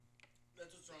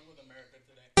wrong with America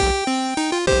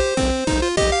today?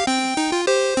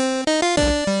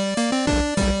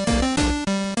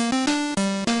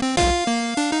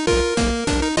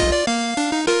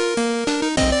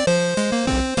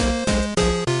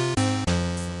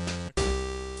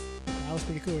 That was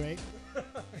pretty cool, right?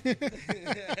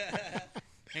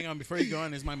 Hang on, before you go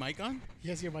on, is my mic on?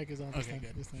 Yes, your mic is on. Okay,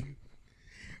 good. This time.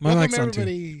 My Welcome mic's on too.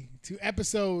 everybody to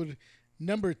episode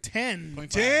number 10.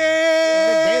 Point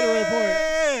Beta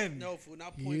report. No, fool,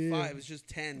 not Yeah. 0.5. It's just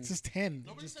 10. It's just 10.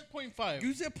 Nobody said 0.5.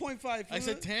 You said 0.5. I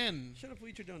said fool. 10. Shut up, fool,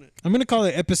 you're doing it. I'm gonna call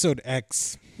it episode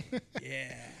X.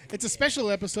 Yeah. It's a special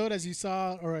episode, as you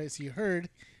saw or as you heard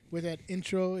with that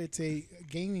intro. It's a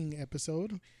gaming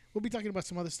episode. We'll be talking about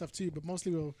some other stuff too, but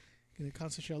mostly we're going to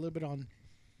concentrate a little bit on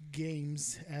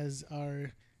games as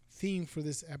our theme for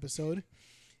this episode.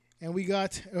 And we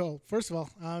got, first of all,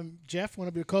 I'm Jeff, one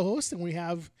of your co-hosts, and we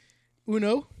have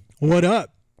Uno. What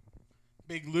up?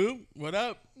 Big Lou, what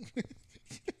up? You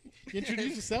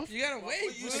introduce yourself. You gotta wait.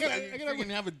 You fool. said you freaking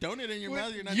have a donut in your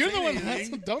mouth. You're not You're the saying one that has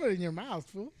anything. some donut in your mouth,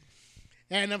 fool.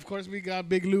 And of course, we got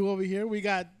Big Lou over here. We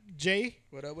got Jay.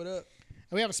 What up, what up?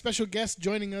 And we have a special guest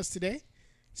joining us today,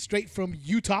 straight from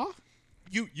Utah.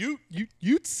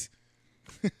 Utes.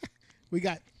 We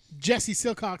got Jesse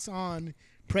Silcox on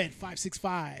Pred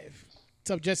 565.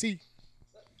 What's up, Jesse?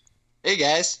 Hey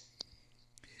guys.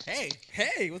 Hey,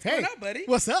 what's Hey, going on, buddy?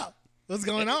 what's up? What's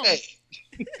going on? Hey.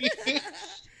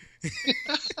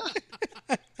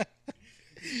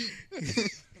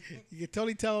 You can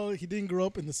totally tell he didn't grow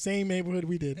up in the same neighborhood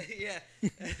we did. Yeah.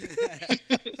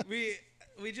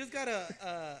 we just got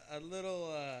a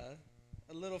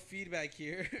little feedback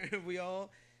here. We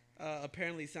all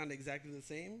apparently sound exactly the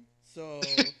same. So I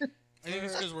think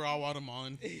it's because we're all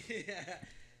Guatemalan. yeah.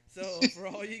 So for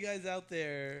all you guys out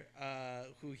there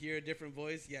who hear a different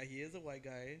voice, yeah, he is a white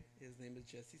guy. His name is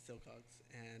Jesse Silcox,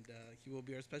 and he will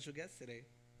be our special guest today.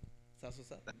 So that's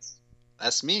what's up.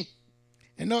 That's me.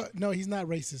 And no, he's not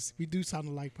racist. We do sound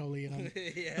alike, probably.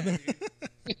 Yeah.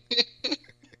 Dude.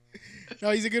 No,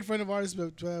 he's a good friend of ours,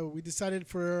 but we decided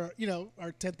for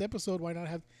our 10th episode, why not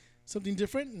have something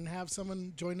different and have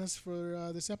someone join us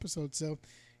for this episode. So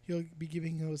he'll be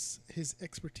giving us his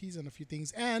expertise on a few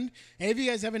things. And if you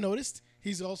guys haven't noticed,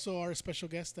 he's also our special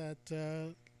guest at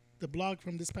the blog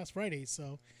from this past Friday.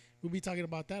 So we'll be talking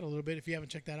about that a little bit if you haven't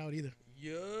checked that out either.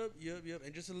 Yup.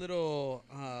 And just a little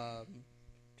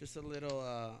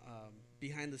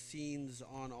behind the scenes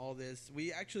on all this.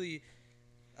 We actually,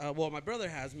 my brother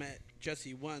has met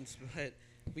Jesse once, but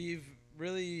we've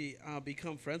really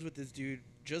become friends with this dude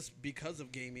just because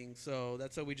of gaming. So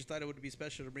that's why we just thought it would be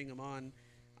special to bring him on,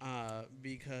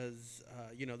 because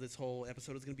this whole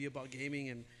episode is going to be about gaming.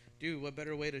 And dude, what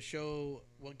better way to show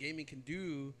what gaming can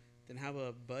do than have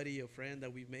a buddy, a friend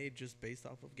that we've made just based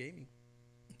off of gaming.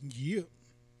 Yeah.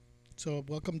 So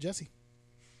welcome, Jesse.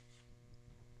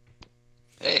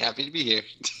 Hey, happy to be here.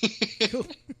 Cool.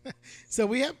 So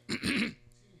we have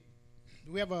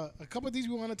a couple of things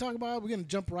we want to talk about. We're going to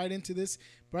jump right into this.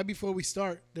 But right before we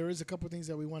start, there is a couple of things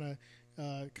that we want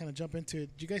to kind of jump into.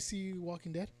 Did you guys see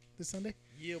Walking Dead this Sunday?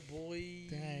 Yeah, boy.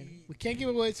 Dang. We can't give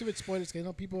away too much spoilers because I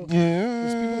know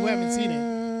there's people who haven't seen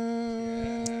it.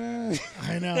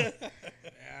 I know.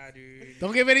 Yeah, dude.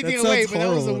 Don't give anything That away, sounds but that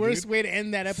was the horrible, worst dude. way to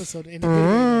end that episode. In a good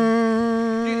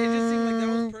way. Dude, it just seemed like that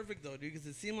was perfect though, dude, because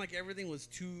it seemed like everything was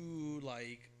too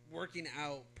working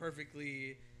out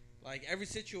perfectly. Like every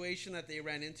situation that they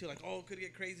ran into, could it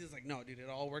get crazy? It's like, no, dude, it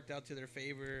all worked out to their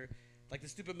favor. Like the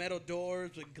stupid metal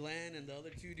doors with Glenn and the other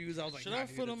two dudes. I was like, Should nah, I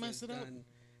dude, photo it's mess it up? done.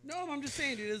 No, I'm just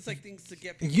saying, dude, it's like things to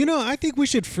get people. You know, I think we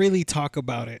should freely talk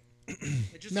about it.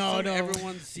 It just No, assume no.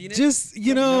 everyone's seen it. Just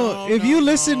No, if you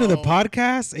listen to the no.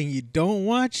 podcast and you don't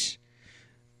watch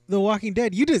The Walking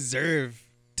Dead, you deserve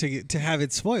to have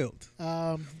it spoiled.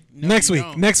 No, next you week,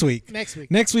 don't. next week, Next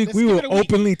week. next week Let's we give will it a week.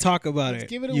 openly talk about Let's it.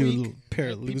 give it a you week.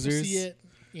 pair of Let people losers. see it,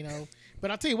 But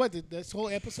I'll tell you what, this whole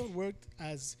episode worked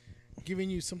as giving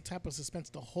you some type of suspense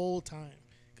the whole time.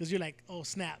 Because you're like, oh,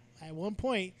 snap. At one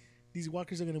point, these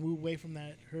walkers are going to move away from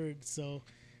that herd. So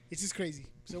it's just crazy.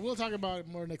 So we'll talk about it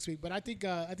more next week. But I think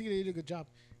they did a good job.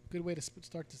 Good way to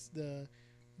start the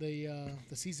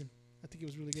season. I think it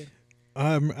was really good.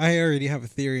 I already have a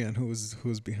theory on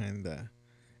who's behind the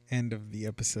end of the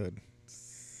episode.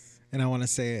 And I want to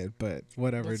say it, but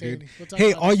whatever, Don't say dude. anything. We'll talk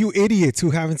Hey, about all it. you idiots who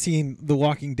haven't seen The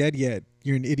Walking Dead yet,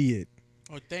 you're an idiot.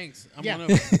 Oh, thanks. I'm Yeah.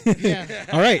 one of them. Yeah.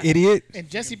 All right, idiot. And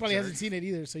Jesse probably hasn't seen it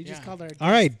either. So you just Yeah. called her.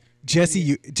 All right,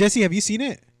 Jesse. Jesse, have you seen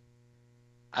it?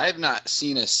 I have not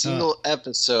seen a single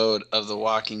episode of The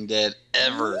Walking Dead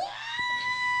ever.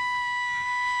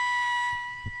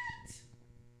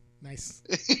 Nice.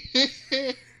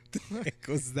 heck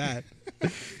was that?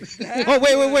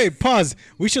 Oh, wait. Pause.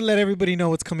 We should let everybody know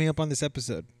what's coming up on this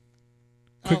episode.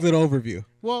 Quick Oh. little overview.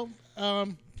 Well,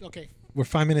 okay. We're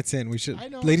 5 minutes in. We should, I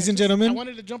know. ladies and I gentlemen.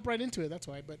 wanted to jump right into it. That's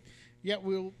why. But yeah,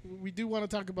 we do want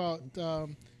to talk about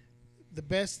the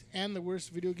best and the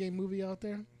worst video game movie out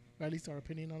there, or at least our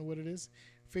opinion on what it is.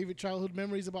 Favorite childhood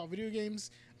memories about video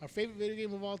games. Our favorite video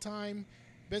game of all time.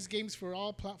 Best games for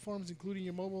all platforms, including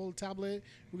your mobile, tablet.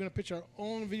 We're gonna pitch our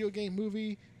own video game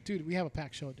movie, dude. We have a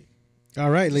packed show, dude. All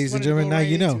right, ladies and Wanted to gentlemen. go Now right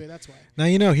you know. into it, that's why. Now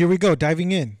you know. Here we go.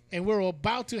 Diving in. And we're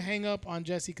about to hang up on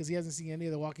Jesse because he hasn't seen any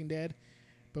of The Walking Dead.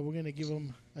 But we're gonna give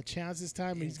him a chance this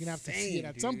time, and he's gonna have to see it Insane,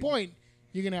 at some dude. point.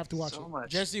 You're gonna have to watch So it. much.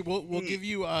 Jesse, we'll give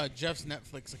you Jeff's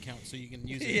Netflix account so you can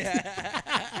use it.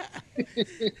 Yeah.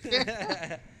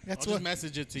 That's I'll one. just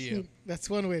message it to you That's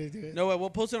one way to do it. No, we'll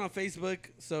post it on Facebook,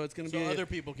 so it's gonna so be other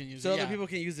people can use so it. other Yeah. people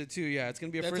can use it too. Yeah, it's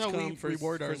gonna be a That's first how come, we first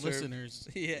reward our first served. listeners.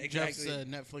 Yeah, exactly. Jeff's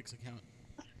Netflix account.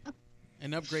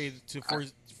 And upgrade to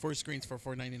four screens for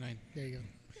 $4.99. There you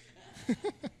go.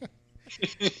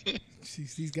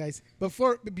 Jeez, these guys.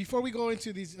 Before we go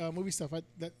into these movie stuff,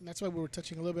 that's why we were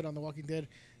touching a little bit on The Walking Dead.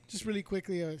 Just really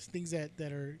quickly, things that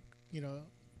are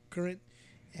current.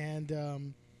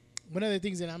 And one of the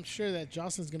things that I'm sure that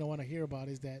Jocelyn's gonna want to hear about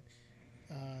is that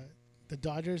the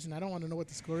Dodgers, and I don't want to know what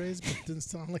the score is, but it doesn't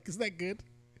sound like it's that good.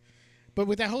 But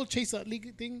with that whole Chase Utley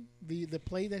thing, the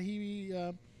play that he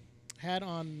had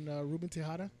on Ruben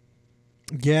Tejada,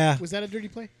 Yeah. was that a dirty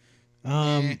play?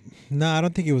 No, I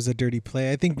don't think it was a dirty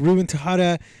play. I think Ruben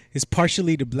Tejada is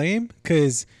partially to blame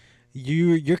because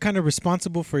you're kind of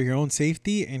responsible for your own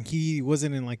safety, and he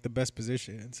wasn't in like the best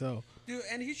position. So Dude,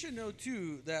 and he should know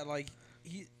too that like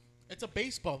he. It's a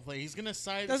baseball play. He's gonna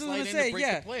slide That's what I in was to gonna say. break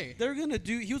Yeah, the play. they're gonna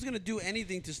do. He was gonna do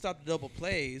anything to stop the double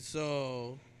play.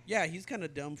 So yeah, he's kind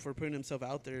of dumb for putting himself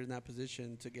out there in that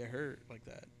position to get hurt like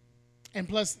that. And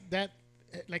plus, that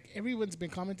like everyone's been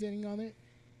commenting on it.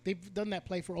 They've done that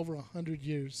play for over 100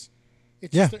 years.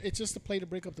 It's Yeah. it's just a play to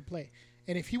break up the play.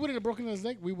 And if he wouldn't have broken his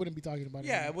leg, we wouldn't be talking about it.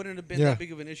 Yeah, it anymore. wouldn't have been Yeah. that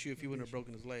big of an issue if he wouldn't have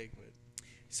broken his leg. But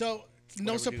So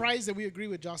no whatever, surprise that we agree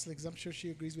with Jocelyn because I'm sure she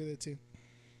agrees with it too.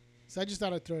 So I just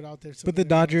thought I'd throw it out there. But the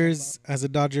Dodgers, as a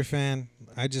Dodger fan,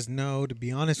 I just know, to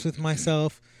be honest with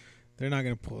myself, they're not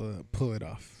going to pull it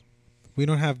off. We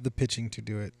don't have the pitching to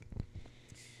do it.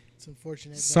 It's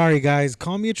unfortunate. but- Sorry, guys.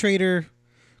 Call me a traitor.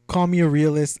 Call me a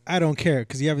realist. I don't care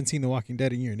because you haven't seen The Walking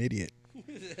Dead and you're an idiot.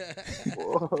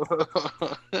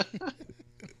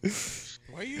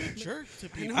 Why are you a jerk to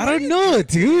people? I don't know,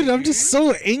 dude. I'm just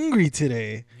so angry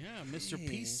today. Yeah, Mr. Dang.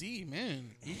 PC,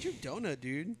 man. eat your donut,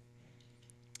 dude.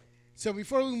 So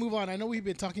before we move on, I know we've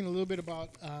been talking a little bit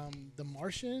about The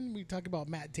Martian. We talked about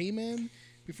Matt Damon.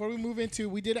 Before we move into,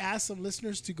 we did ask some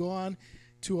listeners to go on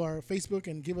to our Facebook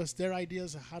and give us their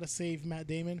ideas of how to save Matt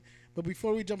Damon. But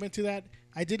before we jump into that,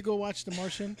 I did go watch The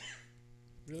Martian.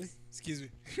 Really? Excuse me.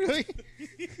 Really?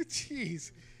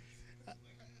 Jeez. I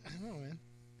don't know,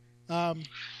 man.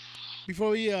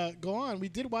 Before we go on, we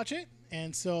did watch it,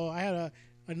 and so I had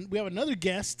we have another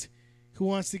guest who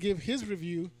wants to give his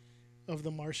review of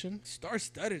The Martian.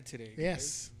 Star-studded today.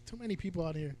 Yes, too many people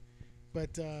out here,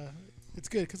 but it's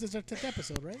good because it's our 10th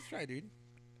episode, right? That's right, dude.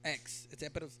 X. It's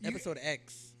episode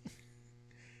X.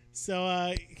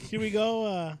 So here we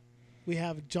go. We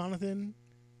have Jonathan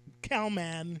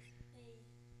Cowman.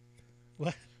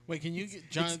 What? Wait, can you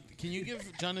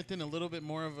give Jonathan a little bit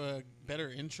more of a better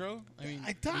intro? I mean,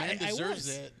 I thought man I deserves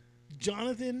was. it.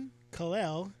 Jonathan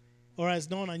Kalel, or as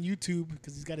known on YouTube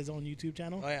because he's got his own YouTube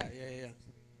channel, Oh yeah.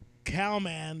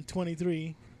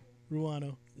 Cowman23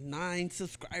 Ruano. 9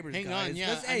 subscribers. Hang guys. on, yeah,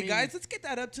 Let's, I hey mean- guys, let's get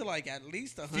that up to like at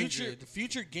least 100.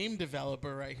 Future game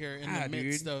developer right here in Ah, the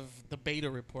midst dude. of the beta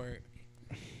report.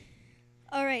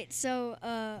 All right, so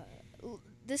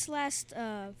this last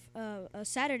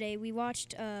Saturday we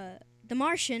watched The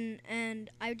Martian, and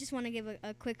I just want to give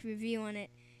a quick review on it.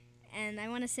 And I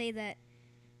want to say that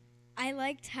I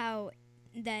liked how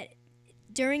that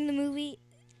during the movie,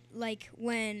 like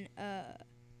when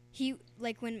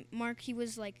Mark he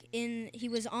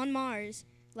was on Mars,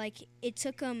 like it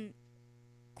took him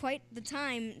quite the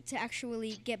time to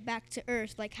actually get back to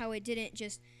Earth, like how it didn't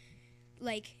just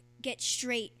like get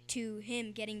straight to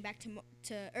him getting back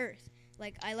to Earth.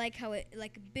 Like I like how it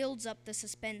like builds up the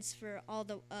suspense for all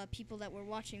the people that were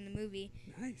watching the movie.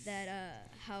 Nice. That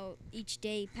how each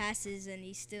day passes and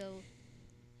he still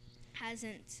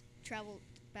hasn't traveled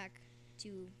back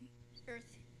to Earth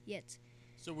yet.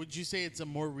 So would you say it's a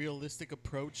more realistic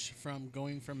approach from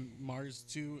going from Mars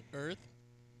to Earth?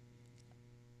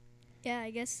 Yeah,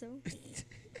 I guess so.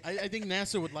 I think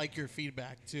NASA would like your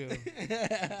feedback too.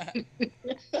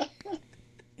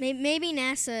 Maybe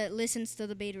NASA listens to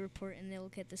the beta report and they'll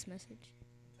get this message.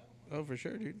 Oh, for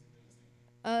sure, dude.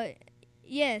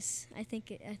 Yes, I think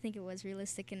it was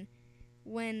realistic, and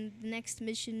when the next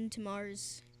mission to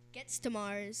Mars gets to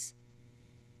Mars,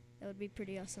 that would be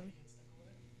pretty awesome.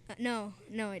 No,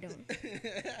 I don't.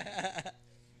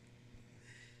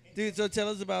 Dude, so tell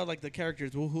us about like the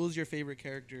characters. Who's your favorite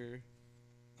character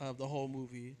of the whole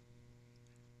movie?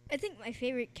 I think my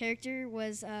favorite character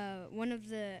was one of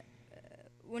the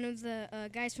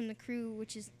guys from the crew,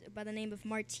 which is by the name of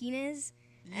Martinez.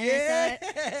 And I thought-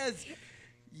 Yes,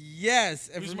 yes.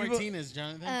 And Who's for people, Martinez,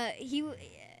 Jonathan?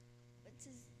 what's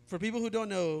his? for people who don't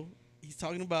know, he's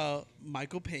talking about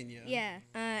Michael Pena. Yeah,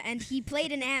 and he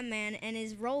played an Ant-Man, and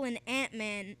his role in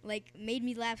Ant-Man like made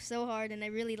me laugh so hard, and I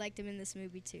really liked him in this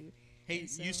movie too. Hey,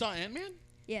 so- you saw Ant-Man?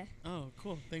 Yeah. Oh,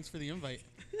 cool. Thanks for the invite.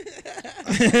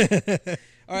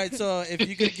 All right, so if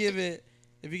you can give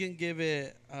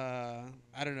it, I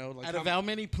don't know, like Out of how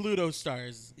many Pluto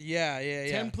stars? yeah.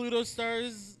 10 Pluto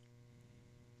stars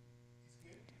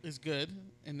is good,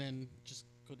 and then just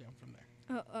go down from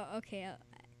there. Okay.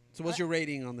 So what's your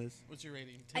rating on this? What's your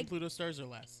rating? 10 Pluto stars or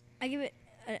less? I give it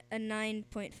a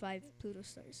 9.5 Pluto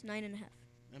stars. 9.5.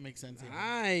 That makes sense. yeah.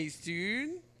 Nice,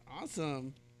 dude.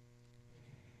 Awesome.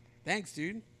 Thanks,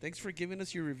 dude. Thanks for giving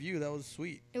us your review. That was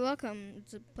sweet. You're welcome.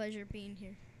 It's a pleasure being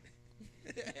here.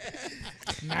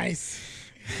 Nice.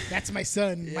 That's my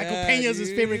son. Michael Yeah, Pena's his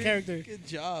favorite dude. character. Good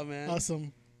job, man.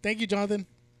 Awesome. Thank you, Jonathan.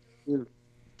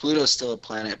 Pluto's still a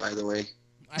planet, by the way.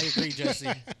 I agree, Jesse.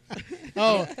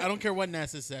 Oh, I don't care what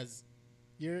NASA says.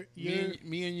 you're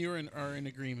Me and you are in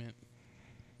agreement.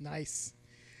 nice.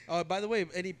 Oh, by the way,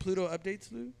 any Pluto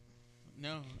updates, Lou?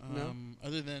 No, No?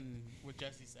 other than what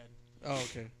Jesse said. Oh,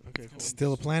 okay. Okay, cool.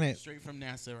 Still a planet. Straight from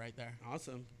NASA right there.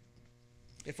 Awesome.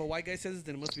 If a white guy says it,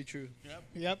 then it must be true.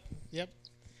 Yep.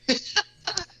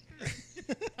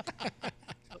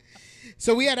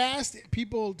 So we had asked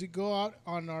people to go out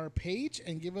on our page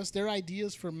and give us their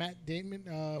ideas for Matt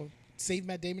Damon, Save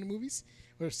Matt Damon movies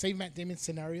or Save Matt Damon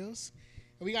scenarios.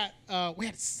 And we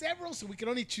had several, so we could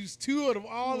only choose 2 out of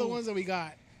all the ones that we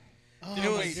got. Oh,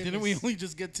 my Wait, didn't we goodness. only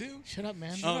just get 2? Shut up,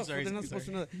 man. Oh, No, sorry, they're not sorry. supposed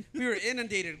to know that. We were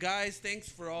inundated, guys. Thanks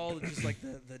for all just like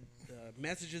the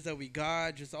messages that we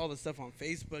got, just all the stuff on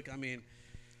Facebook. I mean,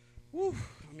 whew,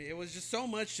 it was just so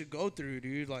much to go through,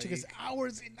 dude. Like, Took us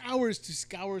hours and hours to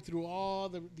scour through all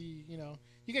the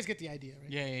you guys get the idea,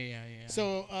 right? Yeah.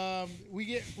 So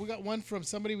we got one from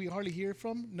somebody we hardly hear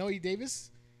from, Noe Davis.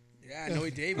 yeah,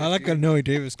 Noe Davis. I like a dude. Noe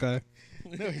Davis guy.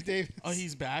 Noe Davis. Oh,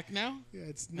 he's back now? Yeah,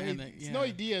 it's Man, it's yeah. Noe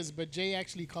Diaz, but Jay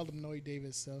actually called him Noe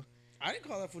Davis. So I didn't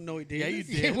call that for Noe Davis. Yeah, you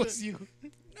yeah, did. it was you.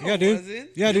 No, Yeah, it dude. wasn't.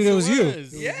 Yeah, dude, it was you. It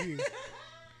was Yeah. you.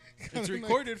 It's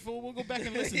recorded, fool. We'll go back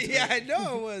and listen to yeah, I it.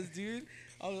 know it was, dude.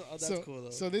 Oh, that's so, cool though.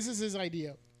 So this is his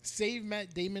idea: save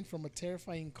Matt Damon from a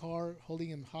terrifying car holding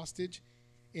him hostage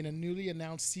in a newly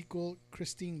announced sequel,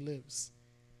 Christine Lives.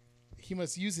 He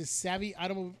must use his savvy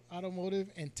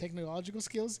automotive and technological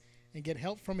skills and get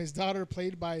help from his daughter,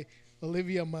 played by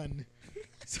Olivia Munn.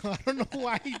 So I don't know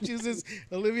why he chooses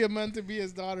Olivia Munn to be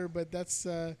his daughter, but that's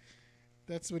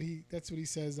what he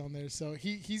says on there. So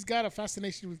he's got a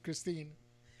fascination with Christine.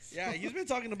 Yeah, he's been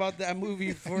talking about that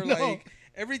movie for No. like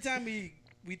every time we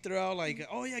throw out like,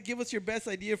 oh yeah, give us your best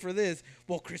idea for this.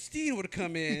 Well, Christine would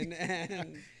come in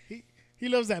and He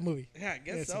loves that movie. yeah, I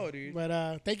guess so, dude.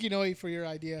 But thank you, Noe, for your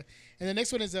idea. And the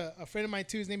next one is a friend of mine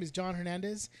too. His name is John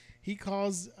Hernandez. He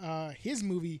calls his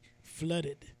movie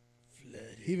Flooded.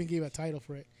 He even gave a title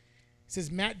for it. It says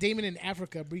Matt Damon in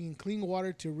Africa bringing clean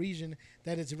water to a region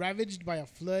that is ravaged by a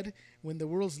flood when the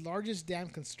world's largest dam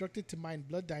constructed to mine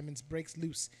blood diamonds breaks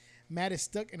loose. Matt is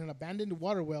stuck in an abandoned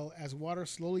water well as water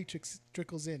slowly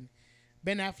trickles in.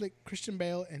 Ben Affleck, Christian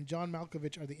Bale, and John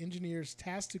Malkovich are the engineers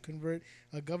tasked to convert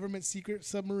a government secret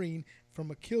submarine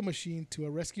from a kill machine to a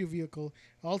rescue vehicle,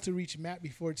 all to reach Matt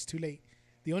before it's too late.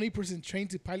 The only person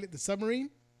trained to pilot the submarine?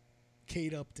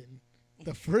 Kate Upton,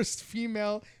 the first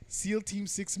female SEAL Team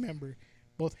 6 member.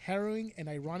 Both harrowing and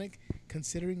ironic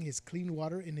considering his clean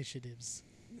water initiatives.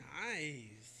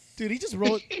 Nice. Dude, he just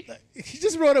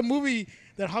wrote a movie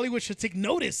that Hollywood should take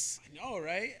notice. I know,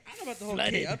 right? I don't know about the whole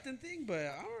Flooded. Kate Upton thing, but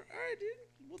all right,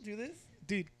 dude. We'll do this.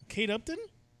 Dude, Kate Upton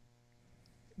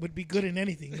would be good in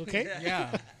anything, okay?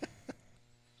 Yeah.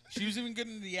 She was even good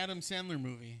in the Adam Sandler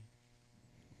movie.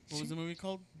 What was the movie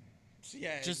called?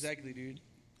 Yeah, Just- exactly, dude.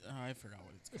 I forgot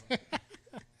what it's called.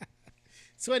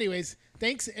 So anyways,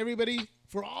 thanks everybody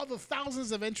for all the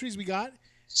thousands of entries we got,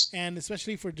 and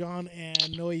especially for John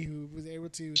and Noe who was able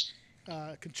to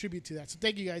contribute to that. So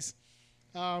thank you guys.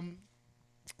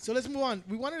 So let's move on.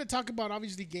 We wanted to talk about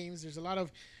obviously games. There's a lot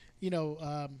of,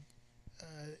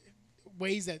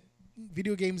 ways that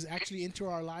video games actually enter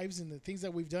our lives and the things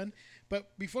that we've done.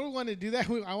 But before we want to do that,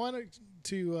 I wanted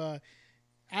to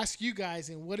ask you guys,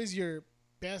 and what is your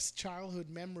best childhood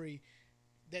memory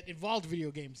that involved video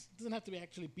games? It doesn't have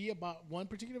to be about one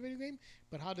particular video game,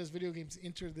 but how does video games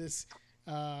enter this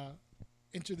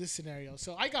scenario?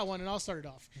 So I got one, and I'll start it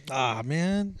off. Ah,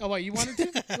 man. Oh, what, you wanted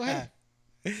to? Go ahead.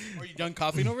 Are you done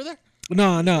coughing over there? No.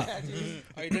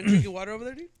 Are you done drinking water over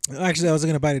there, dude? Actually, I was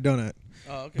gonna bite a donut.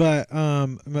 Oh, okay. But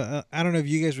I don't know if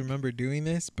you guys remember doing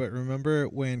this, but remember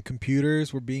when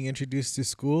computers were being introduced to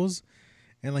schools,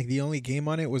 and like the only game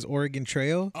on it was Oregon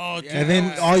Trail, Oh, dude, and then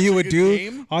that's all such you a would good do,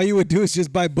 game. is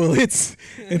just buy bullets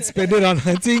and spend it on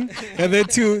hunting, and then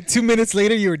 2 minutes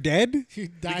later you were dead. You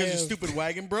die Because your of stupid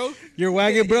wagon broke. Your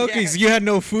wagon broke because you had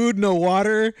no food, no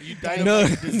water, You died no, of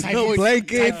like, disease. no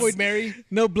blankets, Typhoid Mary.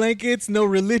 no blankets, no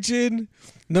religion,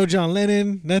 no John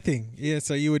Lennon, nothing. Yeah,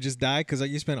 so you would just die because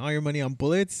you spent all your money on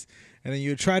bullets, and then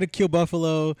you would try to kill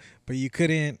buffalo, but you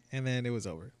couldn't, and then it was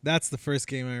over. That's the first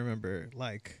game I remember.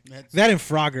 Like That's- that and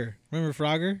Frogger. Remember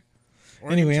Frogger?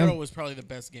 Oregon Anyway, Trail I'm- was probably the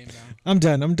best game now. I'm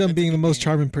done. I'm done That's a being the good most game.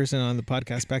 charming person on the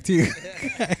podcast. Back to you.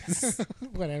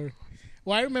 Whatever.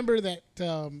 Well, I remember that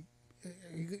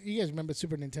you guys remember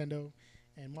Super Nintendo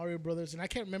and Mario Brothers, and I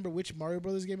can't remember which Mario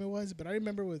Brothers game it was, but I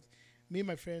remember with me and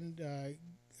my friend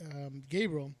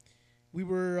Gabriel, we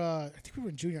were I think we were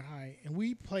in junior high, and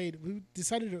we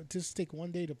decided to just take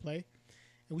one day to play,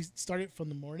 and we started from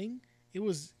the morning. It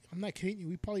was, I'm not kidding you,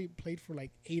 we probably played for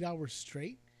like 8 hours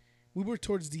straight. We were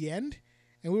towards the end,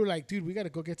 and we were like, dude, we got to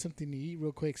go get something to eat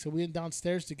real quick. So we went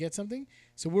downstairs to get something.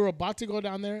 So we were about to go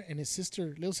down there, and his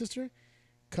little sister,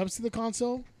 comes to the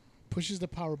console, pushes the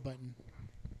power button,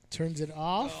 turns it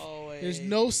off. No way. There's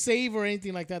no save or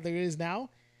anything like that there is now.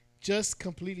 Just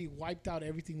completely wiped out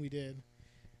everything we did.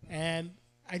 And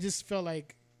I just felt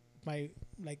like my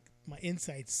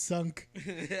insides sunk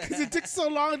because it took so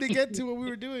long to get to what we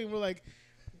were doing. We're like,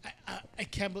 I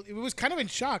can't believe it. Was kind of in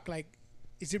shock. Like,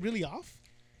 is it really off?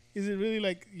 Is it really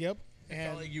like, yep? It And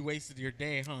felt like you wasted your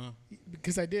day, huh?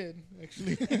 because I did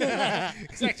actually, because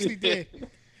I actually did.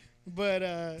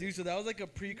 But Dude, so that was like a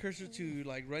precursor to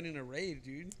like running a raid,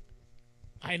 dude.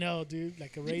 I know, dude.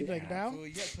 Like a raid like now. Fool,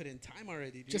 you gotta put in time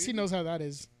already, dude. Jesse knows how that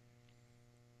is.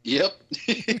 Yep.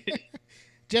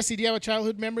 Jesse, do you have a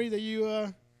childhood memory that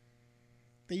you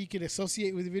can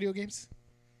associate with video games?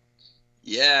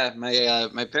 Yeah,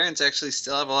 my parents actually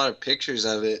still have a lot of pictures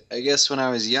of it. I guess when I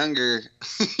was younger,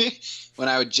 when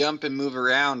I would jump and move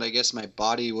around, I guess my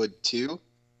body would too.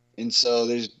 And so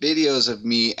there's videos of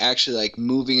me actually like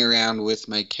moving around with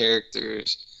my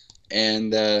characters.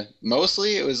 And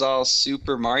mostly it was all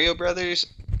Super Mario Brothers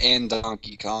and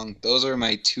Donkey Kong. Those were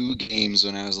my 2 games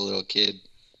when I was a little kid.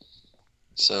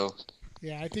 So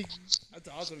Yeah, I think. That's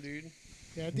awesome, dude.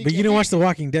 Yeah, I think. But you didn't watch The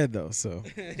Walking Dead though, so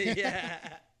Yeah.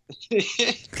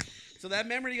 So that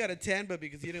memory got a 10, but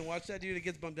because you didn't watch that, dude, it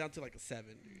gets bumped down to like a 7,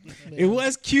 dude. it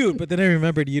was cute. But then I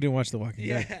remembered you didn't watch The Walking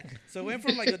Dead. Yeah. So it went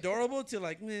from like adorable to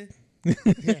like meh.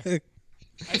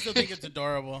 I still think it's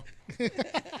adorable.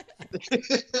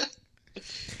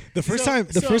 The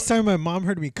first time my mom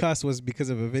heard me cuss was because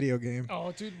of a video game.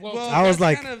 Oh, dude. Well, Well, I was that's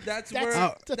like- kind of, that's That's-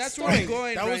 where that's that's story. where I'm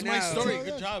going. That right was my now. story. So,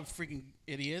 Good job, freaking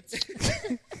idiots.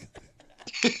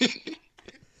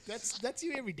 that's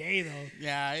you every day though.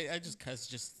 Yeah, I just cuss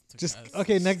just to Just cuss.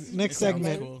 okay. Next It sounds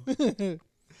segment. cool.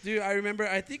 Dude, I remember.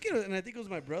 I think it was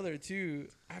my brother too.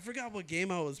 I forgot what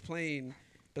game I was playing,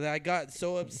 but I got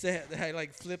so upset that I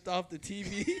like flipped off the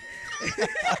TV.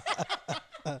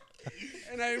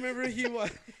 And I remember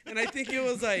and I think it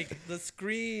was like the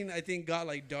screen. I think got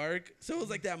like dark, so it was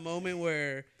like that moment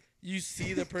where you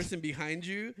see the person behind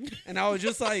you, and I was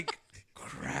just like,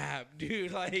 crap,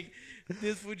 dude. Like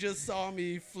this fool just saw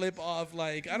me flip off.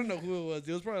 Like I don't know who it was.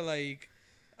 It was probably like.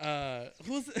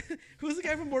 Who's the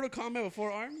guy from Mortal Kombat with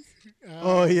 4 arms?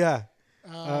 Oh yeah.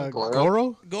 Goro?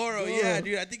 Goro? Goro, yeah,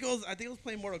 dude. I think it was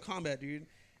playing Mortal Kombat, dude.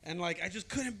 And like I just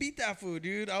couldn't beat that fool,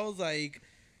 dude. I was like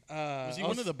Was he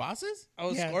one of the bosses? I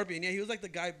was Yeah. Scorpion. Yeah, he was like the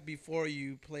guy before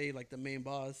you play like the main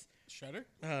boss. Shredder?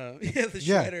 Yeah, the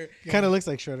Yeah. Shredder. Kind of looks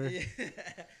like Shredder. Yeah.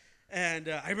 And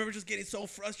I remember just getting so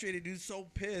frustrated, dude, so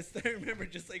pissed. I remember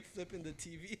just like flipping the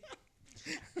TV.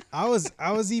 I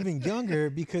was even younger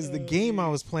because the game I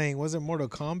was playing wasn't Mortal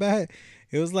Kombat.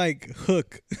 It was like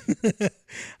Hook.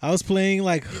 I was playing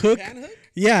like Hook. Pan Hook?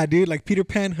 Yeah, dude, like Peter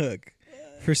Pan Hook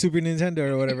for Super Nintendo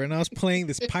or whatever. And I was playing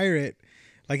this pirate.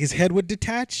 Like his head would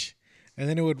detach and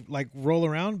then it would like roll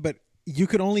around, but you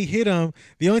could only hit him.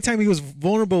 The only time he was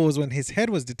vulnerable was when his head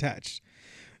was detached.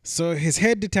 So his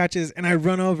head detaches and I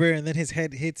run over and then his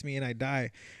head hits me and I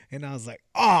die. And I was like,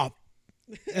 oh,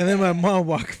 And then my mom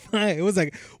walked by. It was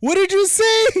like, what did you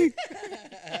say?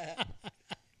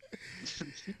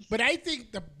 But I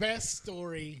think the best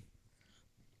story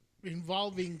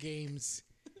involving games.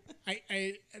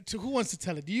 I so who wants to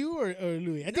tell it? You or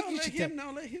Louis? I think you should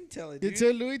tell. Let him tell it. Did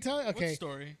Dude. Louis tell it? What Okay,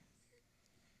 story?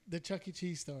 the Chuck E.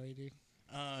 Cheese story, dude.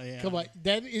 Oh yeah. Come on,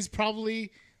 that is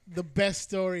probably the best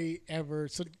story ever.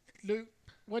 So, Louis,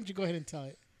 why don't you go ahead and tell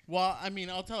it? Well, I mean,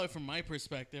 I'll tell it from my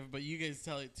perspective, but you guys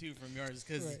tell it too from yours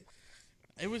because Right.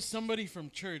 it was somebody from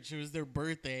church. It was their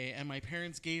birthday, and my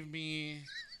parents gave me.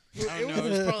 I don't know. It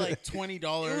was probably like $20.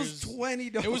 It was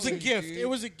 $20. It was a gift. Dude. It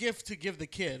was a gift to give the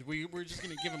kid. We were just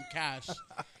gonna give him cash,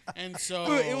 and so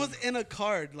Dude, it was in a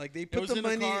card. Like they put was the in a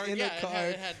money card. in Yeah, a it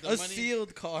card, had the a money.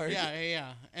 sealed card.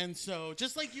 Yeah. And so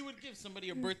just like you would give somebody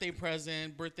a birthday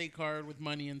present, birthday card with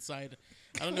money inside.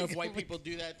 I don't know if white people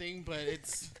do that thing, but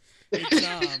it's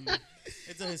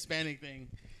a Hispanic thing.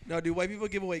 No, dude, white people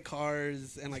give away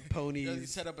cars and like They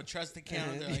ponies. set up a trust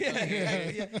account. And- They're like, yeah,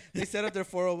 okay, yeah. They set up their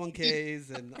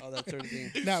 401ks and all that sort of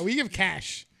thing. No, we give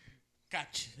cash.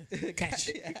 gotcha. Cash.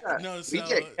 Yeah. No, We so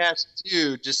get cash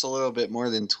too, just a little bit more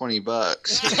than $20.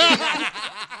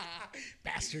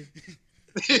 Bastard.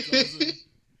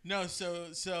 No,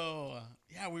 so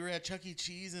yeah, we were at Chuck E.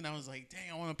 Cheese, and I was like,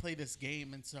 dang, I want to play this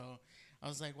game, and so I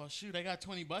was like, well, shoot, I got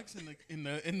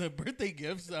 $20 in the birthday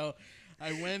gift, so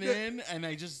I went in and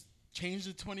I just changed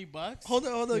the $20. Hold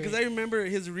on, because I remember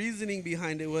his reasoning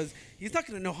behind it was he's not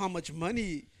gonna know how much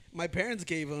money my parents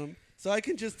gave him, so I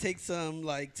can just take some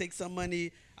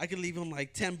money. I could leave him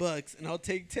like $10, and I'll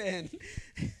take 10.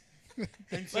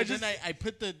 And so then I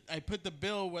put the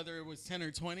bill, whether it was 10 or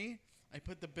 20, I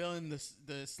put the bill in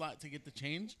the slot to get the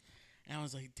change, and I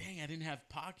was like, dang, I didn't have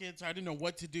pockets, or I didn't know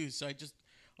what to do, so I just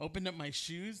opened up my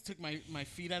shoes, took my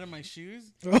feet out of my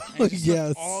shoes, Oh, and just yes.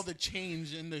 took all the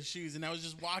change in the shoes, and I was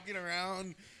just walking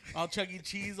around all Chuck E.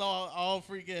 Cheese, all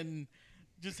freaking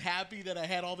just happy that I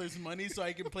had all this money so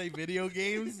I could play video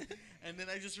games. And then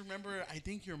I just remember, I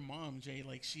think your mom, Jay,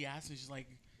 like she asked me, she's like,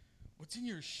 what's in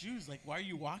your shoes? Like, why are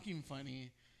you walking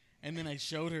funny? And then I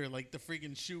showed her like the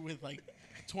freaking shoe with like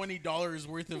 $20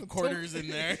 worth of quarters in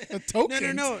there. A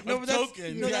token. No, Of but that's,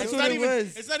 tokens. no, Yeah, that's it's what not it even,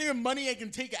 was. It's not even money I can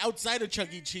take outside of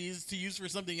Chuck E. Cheese to use for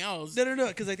something else. No,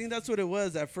 because I think that's what it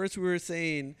was. At first, we were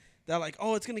saying that like,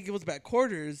 oh, it's gonna give us back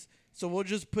quarters, so we'll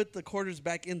just put the quarters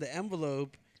back in the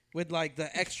envelope with like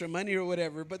the extra money or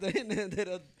whatever. But then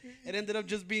it ended up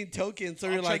just being tokens. So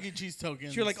All you're like, Chuck E. Cheese tokens.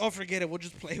 so you're like, oh, forget it. We'll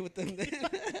just play with them then.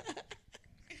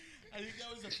 I think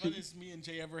that was the funnest me and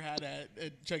Jay ever had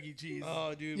at Chuck E. Cheese.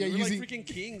 Oh, dude, Yeah, we were using- like freaking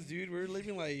kings, dude. We were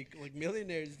living like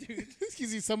millionaires, dude.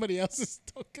 Using somebody else's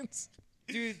tokens.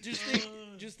 Dude,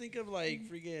 just think of like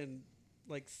freaking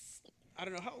like I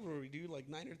don't know how old were we, dude? Like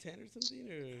 9 or 10 or something,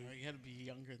 or You had to be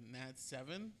younger than that.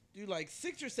 7? dude, like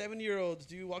 6 or 7 year olds,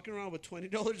 dude, walking around with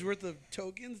 $20 worth of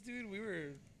tokens, dude. We were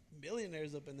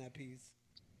millionaires up in that piece.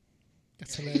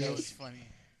 That's That hilarious. was funny.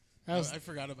 That was, I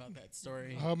forgot about that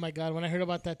story. oh my god! When I heard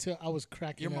about that too, I was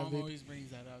cracking Your up. mom dude. always brings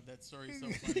that up. That story's so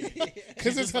funny. Because She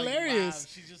it's just, like, hilarious.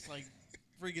 laughs. She just like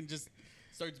freaking just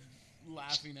starts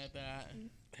laughing at that.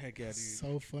 Heck yeah, dude.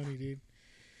 So funny, dude.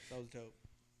 That was dope.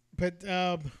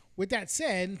 But with that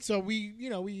said, so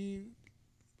we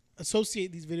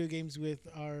associate these video games with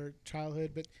our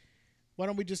childhood. But why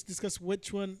don't we just discuss what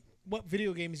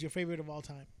video game is your favorite of all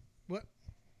time? What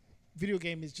video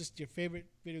game is just your favorite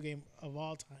video game of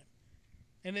all time?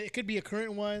 And it could be a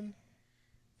current one.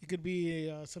 It could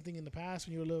be something in the past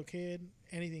when you were a little kid.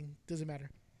 Anything, doesn't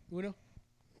matter. Uno,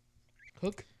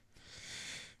 Hook.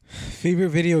 Favorite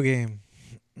video game?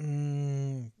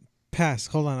 Pass.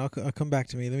 Hold on. I'll come back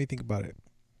to me. Let me think about it.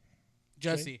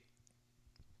 Jesse.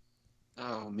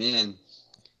 Oh man,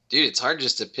 dude, it's hard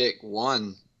just to pick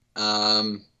one.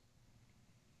 All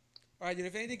right, dude.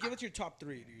 If anything, give us your top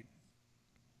 3, dude.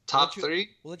 Top What's your- 3.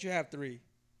 We'll let you have 3.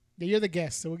 Yeah, you're the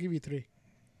guest, so we'll give you 3.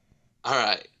 All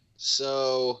right,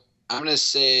 so I'm gonna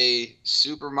say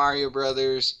Super Mario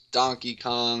Brothers, Donkey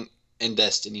Kong, and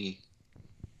Destiny.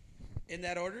 In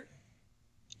that order?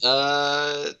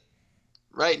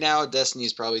 Right now,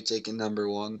 Destiny's probably taking number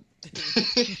 1.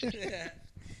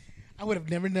 I would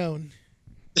have never known.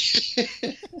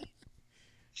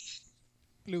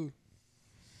 Lou.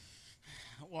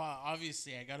 Well,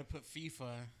 obviously, I got to put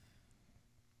FIFA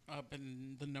up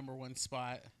in the number 1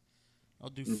 spot. I'll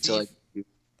do Until FIFA.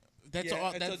 That's Yeah,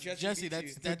 all. until That's Jesse Jesse. beats That's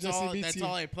you. that's Jesse all. beats That's you.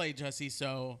 all I play, Jesse.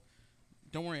 So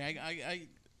don't worry. I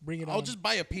Bring it on. I'll just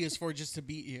buy a PS4 just to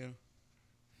beat you.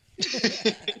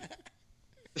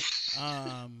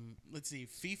 Let's see.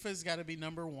 FIFA's got to be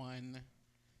number 1.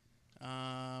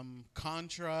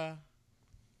 Contra,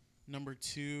 number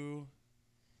 2,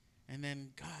 And then,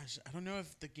 gosh, I don't know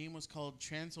if the game was called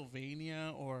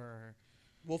Transylvania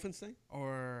Wolfenstein.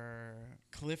 or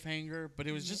Cliffhanger, but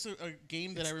it was just a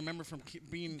game that I remember from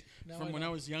being No, from I when I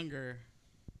know. was younger.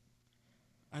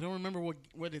 I don't remember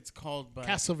what it's called, but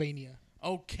Castlevania.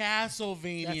 oh,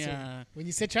 Castlevania. When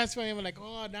you said Transylvania, I'm like,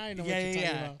 oh, now I know Yeah, what you're yeah, talking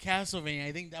yeah. about. Castlevania.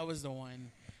 I think that was the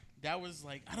one. That was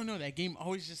like, I don't know. That game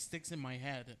always just sticks in my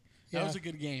head. That Yeah. was a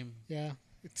good game. Yeah,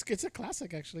 it's a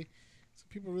classic actually. So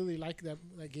people really like that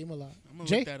game a lot. I'm gonna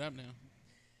Jay, look that up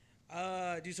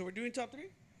now. Dude, so we're doing top 3.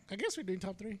 I guess we're doing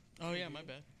top 3. Oh yeah, my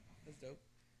bad. That's dope.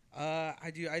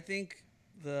 I think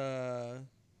the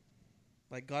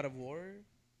like God of War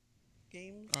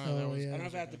games. Oh, that was- yeah. I don't know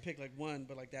if I have to pick like one,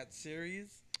 but like that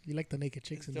series. You like the naked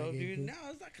chicks It's in that dope, game? dude. fool. No,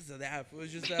 it's not because of that. It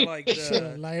was just that like Shut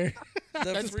up, the, liar.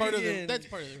 the That's part of the. freaking- That's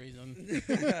part of the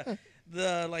reason.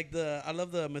 I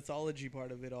love the mythology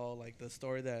part of it all. Like the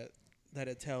story that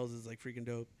it tells is like freaking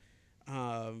dope.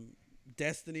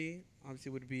 Destiny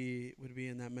obviously would be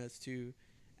in that mess too.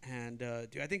 And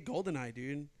dude, I think GoldenEye,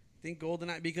 dude. I think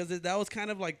GoldenEye because that was kind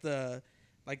of like the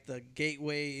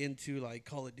gateway into like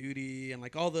Call of Duty and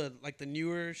like all the like the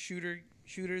newer shooters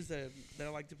that I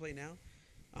like to play now.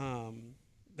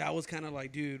 That was kind of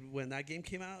like, dude, when that game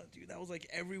came out, dude, that was like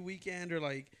every weekend or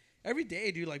like every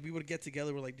day, dude. Like we would get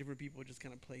together with like different people just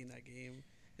kind of playing that game,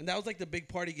 and that was like the big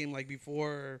party game, like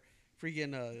before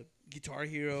freaking Guitar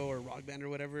Hero or Rock Band or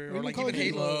whatever, or like Call even of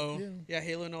Duty. Halo. Yeah. Yeah,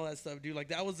 Halo and all that stuff, dude. Like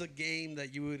that was a game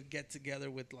that you would get together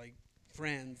with like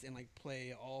friends and like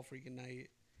play all freaking night.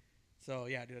 So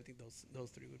yeah, dude, I think those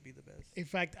 3 would be the best. In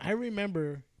fact, I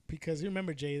remember because you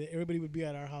remember Jay that everybody would be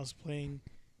at our house playing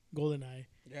GoldenEye.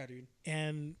 Yeah, dude.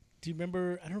 And do you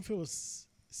remember? I don't know if it was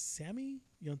Sammy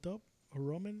Yontop or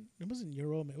Roman. It wasn't your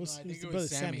Roman. It was, No, I it was think the it brother was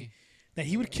Sammy. Sammy. That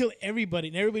he would kill everybody,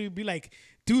 and everybody would be like,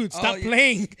 "Dude, stop yeah.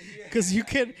 playing," because we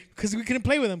couldn't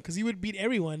play with him because he would beat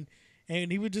everyone,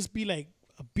 and he would just be like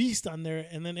a beast on there.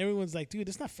 And then everyone's like, "Dude,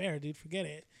 it's not fair, dude. Forget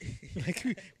it." Like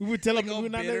we would tell Like him all we were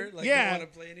not bitter, there. like Yeah. don't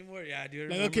want to play anymore. Yeah,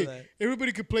 dude. I Like, remember okay, that.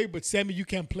 everybody could play, but Sammy, you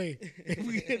can't play.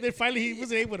 And then finally, he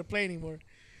wasn't able to play anymore.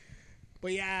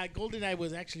 But yeah, GoldenEye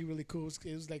was actually really cool.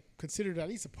 It was like considered at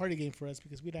least a party game for us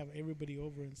because we'd have everybody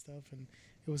over and stuff, and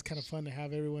it was kind of fun to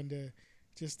have everyone to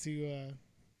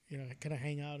kind of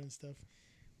hang out and stuff.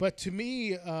 But to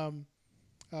me,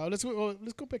 let's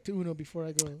go back to Uno before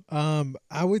I go.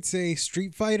 I would say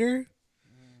Street Fighter,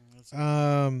 That's That's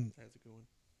a good one.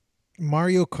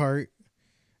 Mario Kart,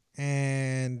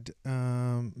 and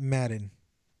Madden.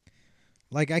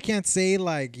 Like I can't say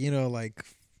like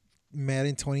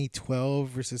Madden 2012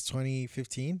 versus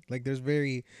 2015. Like there's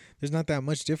not that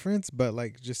much difference, but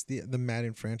like just the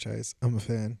Madden franchise, I'm a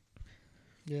fan.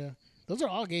 Yeah, those are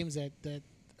all games that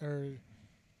are,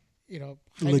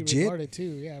 highly Legit? regarded too.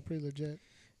 Yeah, pretty legit.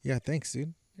 Yeah, thanks,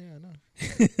 dude. Yeah, I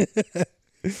know.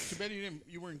 too bad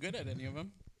you weren't good at any of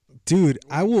them. Dude,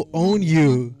 I will own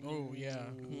you Oh yeah.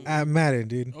 at Madden,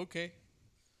 dude. Okay.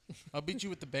 I'll beat you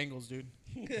with the Bengals, dude.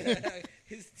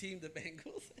 His team, the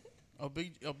Bengals. I'll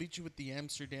beat you with the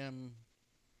Amsterdam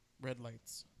Red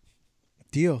Lights.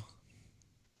 Deal.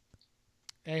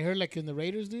 I heard like in the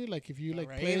Raiders, dude. Like if you The like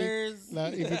play, Raiders.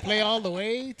 if you play all the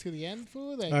way to the end,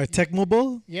 fool. Like, Tecmo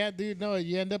Bowl? yeah, dude. No,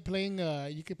 you end up playing.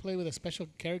 You could play with a special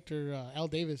character, Al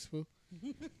Davis, fool.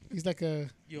 He's like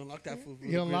You unlock that fool.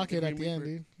 you unlock it at the Green end,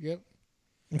 Reaper. dude. Yep.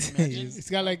 Imagine It's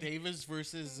got like Davis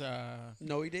versus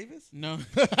Noe Davis. no,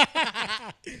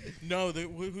 no.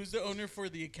 Who's the owner for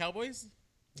the Cowboys?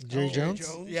 Jerry Oh,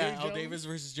 Jones? Yeah, Jerry Al Jones? Davis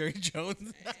versus Jerry Jones.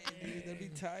 Dude, that'd be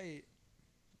tight.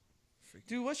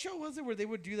 Dude, what show was it where they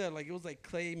would do that? Like it was like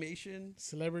claymation.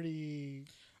 celebrity.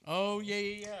 Oh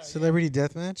yeah. Celebrity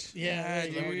Deathmatch? Yeah,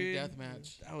 dude. Celebrity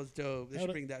Deathmatch. That was dope. They That should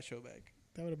would've- bring that show back.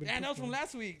 That would have been. Yeah, cool that was for from him.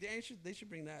 last week. They should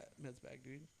bring that mess back,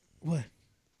 dude. What?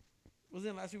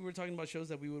 Wasn't it last week we were talking about shows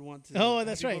that we would want to? Oh, have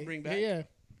that's people right. Bring back. Yeah.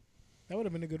 That would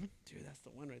have been a good one. Dude, that's the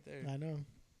one right there. I know.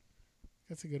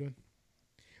 That's a good one.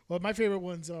 Well, my favorite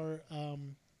ones are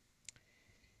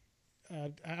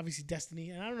obviously Destiny,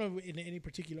 and I don't know in any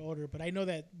particular order, but I know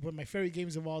that one of my favorite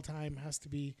games of all time has to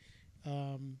be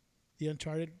the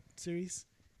Uncharted series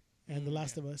and The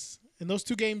Last of Us. And those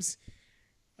two games,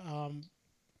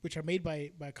 which are made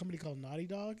by a company called Naughty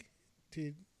Dog,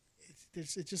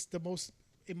 it's just the most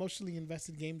emotionally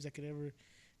invested games I could ever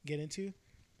get into.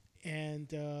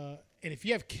 And if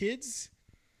you have kids,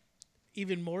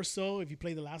 even more so if you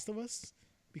play The Last of Us,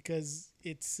 because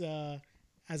it's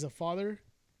as a father.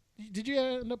 Did you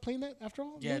end up playing that after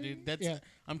all? Yeah, dude. That's. Yeah.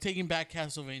 I'm taking back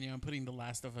Castlevania. I'm putting The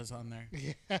Last of Us on there.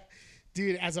 Yeah,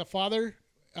 dude. As a father,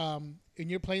 and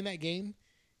you're playing that game,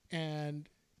 and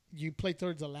you play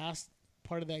towards the last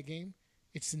part of that game,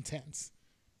 it's intense.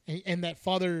 and that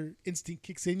father instinct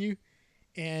kicks in you,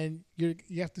 and you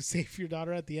have to save your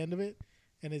daughter at the end of it,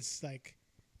 and it's like,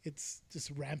 it's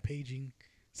just rampaging.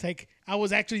 It's like I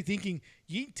was actually thinking,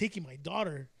 you ain't taking my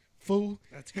daughter, fool.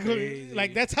 That's crazy.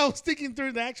 Like that's how I was thinking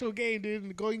through the actual game, dude,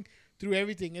 and going through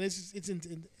everything, and it's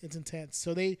intense.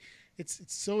 So it's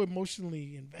so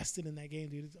emotionally invested in that game,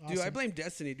 dude. It's awesome. Dude, I blame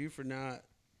Destiny, dude, for not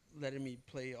letting me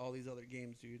play all these other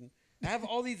games, dude. I have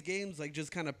all these games like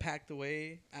just kind of packed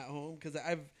away at home because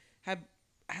I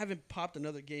haven't popped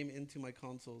another game into my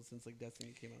console since like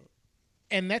Destiny came out.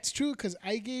 And that's true because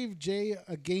I gave Jay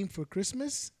a game for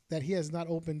Christmas that he has not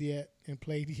opened yet and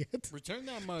played yet. Return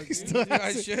that mug, He dude. still Dude, I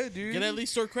hasn't- should, dude. Get at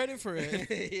least store credit for it.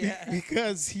 Yeah.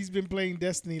 because he's been playing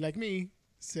Destiny like me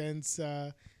since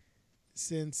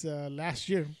last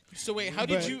year. So wait, how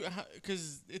did But- you?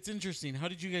 Because it's interesting. How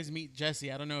did you guys meet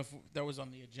Jesse? I don't know if that was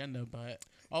on the agenda, but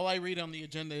all I read on the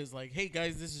agenda is like, "Hey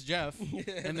guys, this is Jeff," and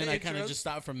then the I kind of intros. just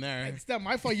stopped from there. It's not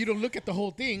my fault you don't look at the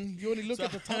whole thing. You only look So-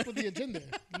 at the top of the agenda.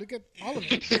 You look at all of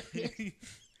it.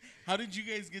 How did you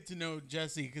guys get to know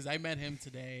Jesse? Because I met him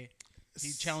today.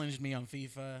 He challenged me on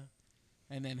FIFA,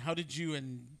 and then how did you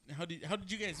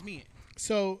guys meet?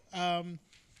 So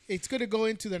it's going to go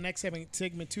into the next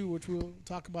segment too, which we'll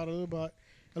talk about a little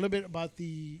bit about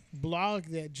the blog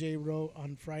that Jay wrote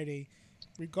on Friday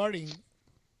regarding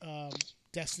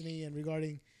Destiny and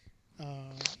regarding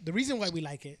the reason why we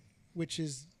like it, which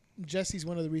is Jesse's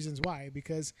one of the reasons why,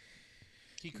 because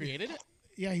He created it.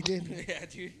 yeah, he did. Yeah,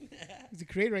 dude. He's the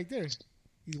creator right there.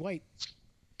 He's white.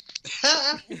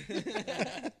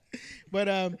 But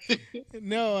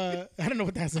no, I don't know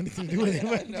what that has anything to do with it.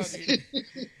 But, No, dude.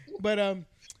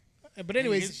 but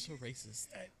anyways, He's so racist.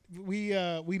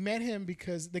 we met him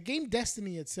because the game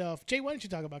Destiny itself. Jay, why don't you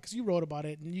talk about? Because you wrote about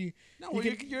it and you. No, you well,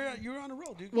 can- you're on a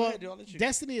roll, dude. Go well, ahead, dude. I'll let you.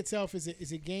 Destiny itself is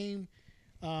a game.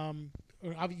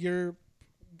 You're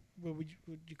what would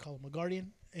you call him, a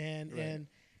guardian, and Right. and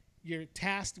you're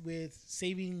tasked with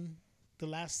saving the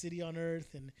last city on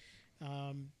Earth, and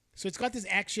so it's got this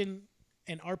action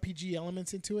and RPG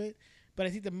elements into it. But I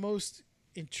think the most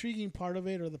intriguing part of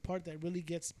it, or the part that really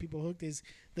gets people hooked, is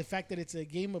the fact that it's a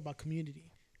game about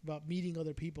community, about meeting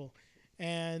other people.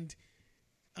 And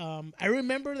I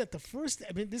remember that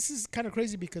this is kind of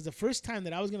crazy because the first time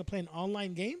that I was going to play an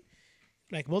online game,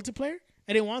 like multiplayer,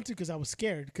 I didn't want to because I was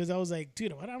scared. Because I was like,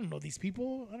 dude, I don't know these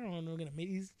people. I don't know I'm going to meet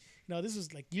these. This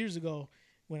was like years ago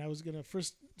when I was going to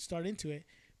first start into it.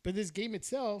 But this game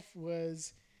itself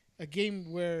was a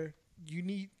game where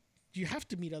you have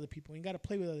to meet other people. You got to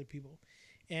play with other people.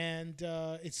 And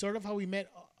it's sort of how we met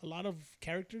a lot of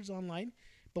characters online.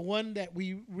 But one that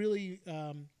we really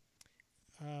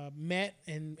met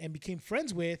and became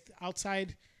friends with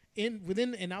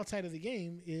within and outside of the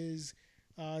game is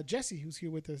Jesse, who's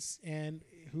here with us, and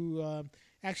who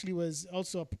actually was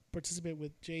also a participant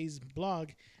with Jay's blog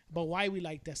about why we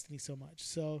like Destiny so much.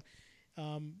 So,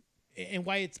 and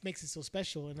why it makes it so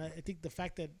special. And I think the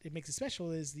fact that it makes it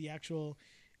special is the actual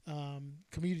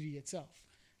community itself.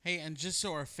 Hey, and just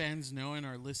so our fans know and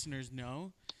our listeners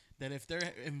know that if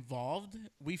they're involved,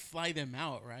 we fly them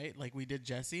out, right? Like we did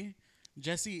Jesse.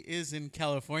 Jesse is in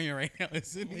California right now,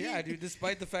 isn't he? Yeah, dude.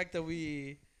 Despite the fact that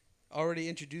we already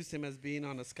introduced him as being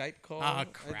on a Skype call, Ah, I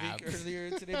crap. think earlier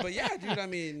today. But yeah, dude. I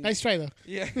mean, Nice try, though.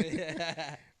 yeah,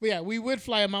 yeah. But yeah, we would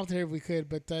fly him out there if we could,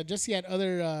 but Jesse had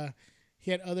other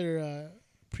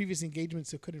previous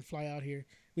engagements, so couldn't fly out here.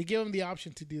 We gave him the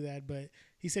option to do that, but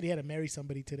he said he had to marry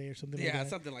somebody today or something. Yeah, like that.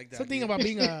 something like that. Something dude. about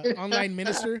being an online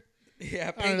minister. Yeah,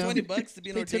 I don't paying know. $20 to be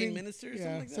an Pay ordained 20 minister, or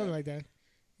Yeah, something like that.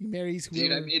 He marries Dude,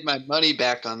 whoever. I made my money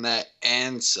back on that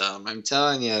and some. I'm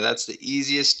telling you, that's the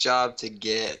easiest job to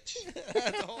get.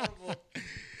 That's horrible.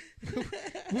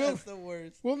 That's the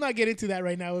worst. We'll not get into that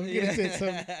right now. We'll get into it some.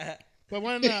 Yeah. But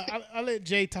I'll let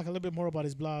Jay talk a little bit more about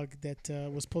his blog that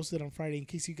was posted on Friday. In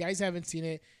case you guys haven't seen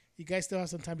it, you guys still have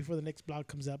some time before the next blog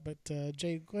comes up. But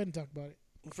Jay, go ahead and talk about it.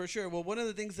 For sure. Well, one of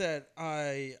the things that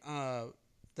I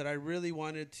really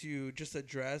wanted to just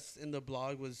address in the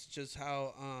blog was just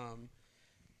how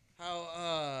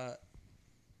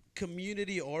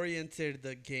community oriented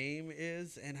the game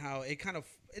is, and how it kind of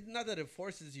not that it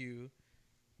forces you.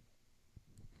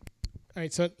 All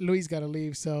right, so Louis got to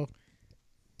leave, so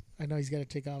I know he's got to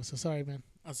take off. So sorry, man.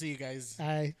 I'll see you guys.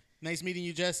 I Nice meeting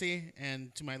you, Jesse.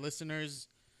 And to my listeners,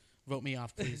 vote me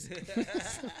off, please.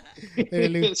 later,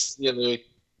 Lou. Yeah, Louis.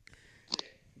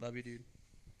 Love you, dude.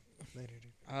 Later,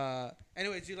 dude.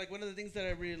 Anyways, dude, like one of the things that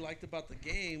I really liked about the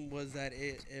game was that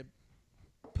it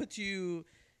puts you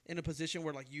in a position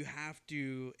where like you have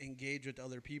to engage with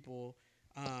other people,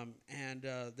 and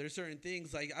there's certain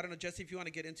things like I don't know, Jesse, if you want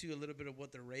to get into a little bit of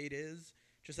what the raid is,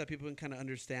 just so people can kind of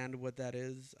understand what that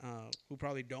is, who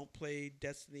probably don't play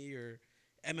Destiny or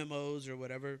MMOs or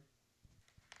whatever?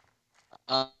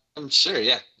 Sure,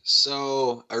 yeah.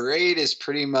 So a raid is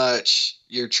pretty much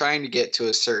you're trying to get to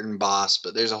a certain boss,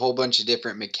 but there's a whole bunch of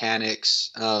different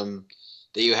mechanics that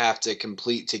you have to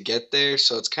complete to get there.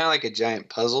 So it's kind of like a giant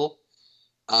puzzle.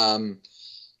 Um,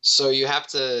 so you have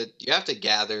to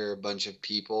gather a bunch of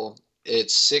people.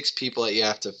 It's 6 people that you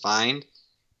have to find,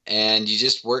 and you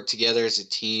just work together as a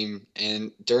team.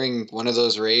 And during one of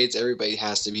those raids, everybody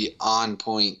has to be on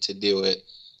point to do it.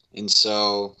 And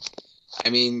so I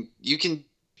mean, you can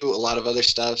do a lot of other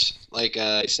stuff. Like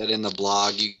I said in the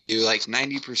blog, you do like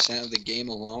 90% of the game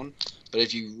alone. But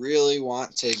if you really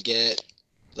want to get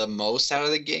the most out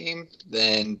of the game,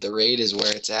 then the raid is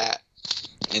where it's at.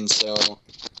 And so,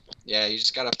 yeah, you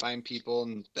just got to find people.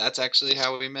 And that's actually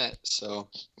how we met. So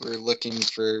we're looking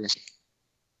for,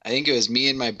 I think it was me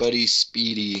and my buddy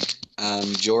Speedy,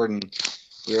 Jordan.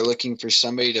 We were looking for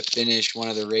somebody to finish one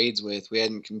of the raids with. We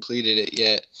hadn't completed it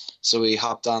yet. So we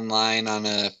hopped online on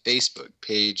a Facebook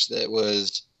page that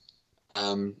was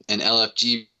an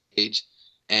LFG page.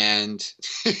 And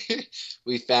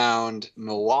we found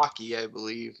Milwaukee, I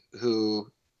believe,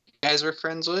 who you guys were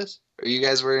friends with, or you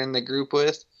guys were in the group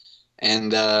with.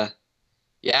 And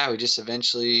yeah, we just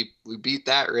eventually, we beat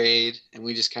that raid, and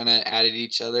we just kind of added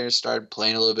each other and started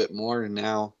playing a little bit more. And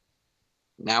now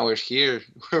we're here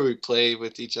where we play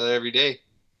with each other every day.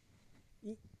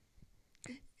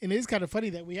 And it is kind of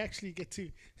funny that we actually get to.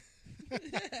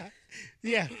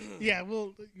 yeah,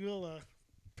 we'll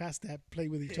pass that play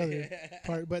with each other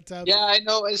part. But Yeah, I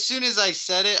know. As soon as I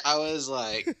said it, I was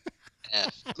like,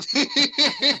 F.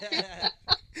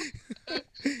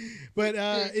 but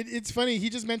it's funny.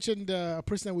 He just mentioned a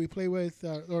person that we play with,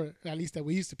 or at least that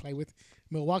we used to play with,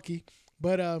 Milwaukee.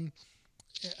 But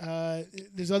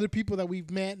there's other people that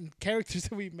we've met and characters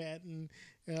that we've met, and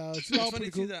it's all It's funny pretty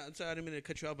cool. too that, sorry, I didn't mean to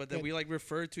cut you off, but that we like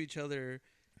refer to each other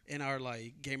in our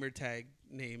like gamer tag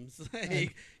names.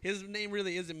 Like his name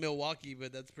really isn't Milwaukee,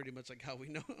 but that's pretty much like how we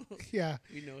know. Yeah,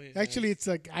 we know him. actually, it's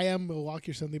like I am Milwaukee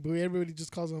or something, but everybody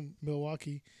just calls him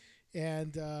Milwaukee.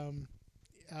 And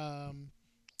the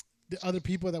other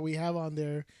people that we have on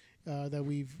there that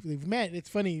we've met, it's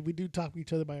funny. We do talk to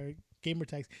each other by our gamer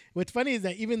tags. What's funny is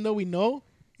that even though we know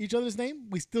each other's name,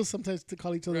 we still sometimes to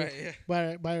call each other Right,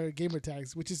 yeah. by our gamer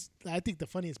tags, which is I think the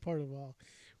funniest part of all.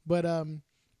 But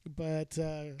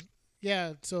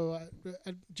yeah. So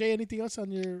Jay, anything else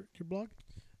on your blog?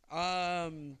 Yeah,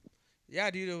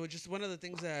 dude. It was just one of the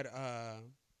things that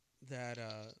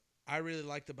I really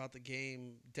liked about the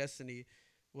game Destiny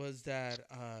was that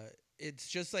it's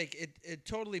just like it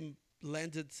totally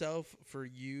lends itself for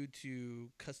you to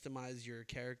customize your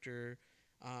character,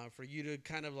 for you to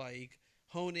kind of like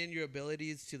hone in your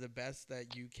abilities to the best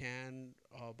that you can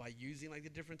by using like the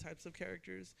different types of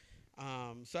characters.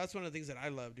 So that's one of the things that I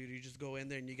love, dude. You just go in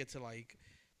there and you get to like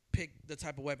pick the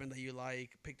type of weapon that you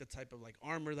like, pick the type of like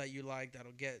armor that you like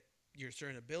that'll get your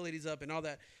certain abilities up and all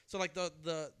that. So like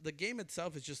the game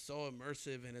itself is just so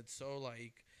immersive, and it's so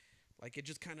like it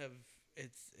just kind of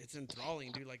it's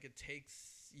enthralling, dude. Like it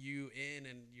takes you in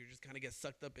and you just kind of get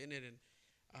sucked up in it, and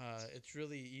it's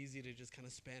really easy to just kind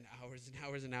of spend hours and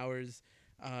hours and hours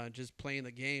just playing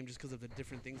the game just because of the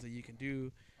different things that you can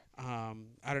do. I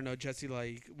don't know, Jesse,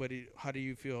 like how do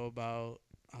you feel about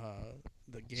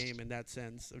the game in that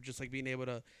sense of just like being able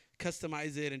to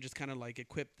customize it and just kind of like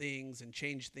equip things and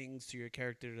change things to your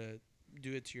character to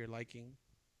do it to your liking?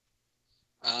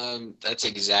 That's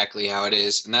exactly how it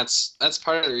is, and that's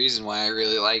part of the reason why I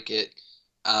really like it.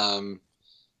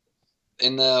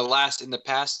 In the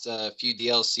past few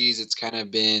DLCs, it's kind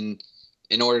of been,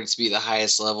 in order to be the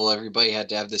highest level, everybody had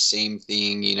to have the same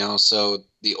thing, you know. So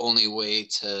the only way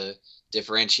to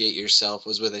differentiate yourself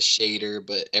was with a shader,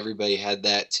 but everybody had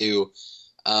that too.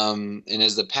 And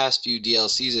as the past few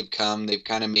DLCs have come, they've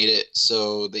kind of made it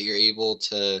so that you're able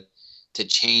to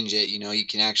change it. You know, you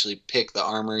can actually pick the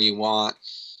armor you want.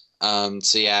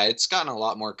 So yeah, it's gotten a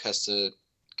lot more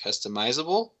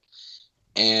customizable,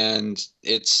 and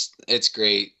it's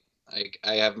great. Like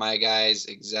I have my guys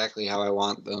exactly how I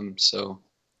want them. So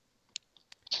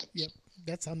Yep,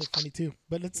 that sounded funny too.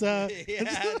 But let's Yeah, dude. hey,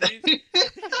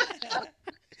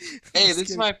 Just this is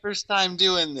kidding. my first time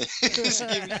doing this.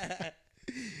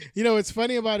 You know, what's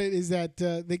funny about it is that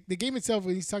the game itself,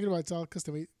 when he's talking about, it's all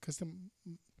customizable.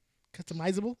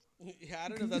 Yeah, I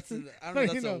don't know if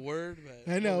that's a word,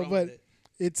 but I know, we'll run but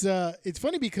with it. it's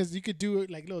funny because you could do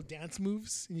like little dance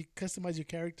moves and you customize your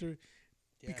character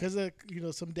Yeah. because of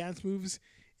some dance moves,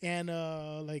 and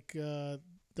the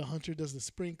hunter does the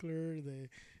sprinkler, the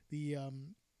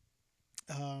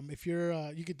if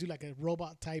you're you could do like a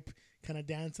robot type kind of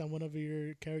dance on one of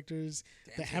your characters.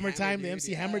 The MC Hammer Time, the dude,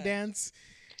 MC Hammer yeah. dance.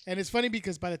 And it's funny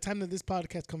because by the time that this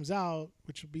podcast comes out,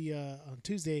 which will be on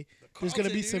Tuesday, there's going to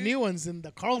Carlton, be some dude. new ones, and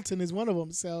the Carlton is one of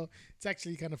them. So it's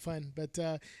actually kind of fun. But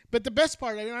the best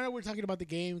part, I know we're talking about the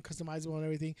game, customizable and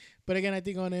everything. But again, I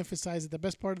think I want to emphasize that the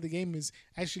best part of the game is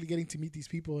actually getting to meet these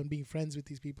people and being friends with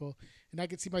these people. And I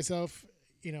could see myself,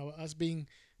 us being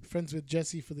friends with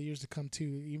Jesse for the years to come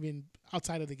too, even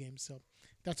outside of the game. So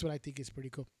that's what I think is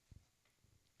pretty cool.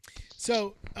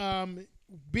 So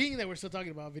being that we're still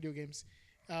talking about video games,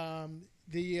 I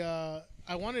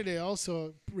wanted to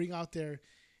also bring out there,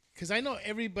 because I know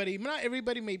not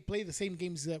everybody may play the same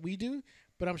games that we do,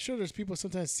 but I'm sure there's people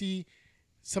sometimes see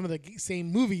some of the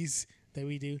same movies that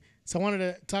we do. So I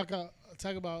wanted to talk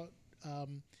about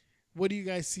what do you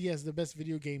guys see as the best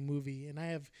video game movie, and I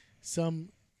have some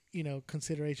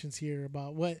considerations here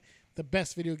about what the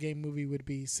best video game movie would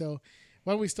be. So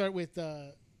why don't we start with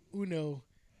Uno?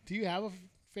 Do you have a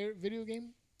favorite video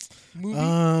game movie?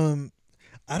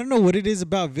 I don't know what it is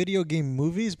about video game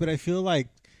movies, but I feel like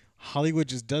Hollywood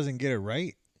just doesn't get it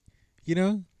right.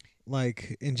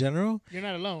 Like in general. You're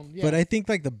not alone. Yeah. But I think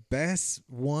like the best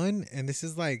one, and this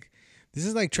is like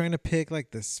trying to pick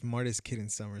like the smartest kid in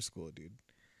summer school, dude.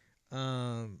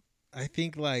 I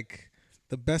think like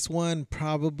the best one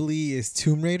probably is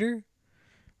Tomb Raider,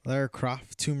 Lara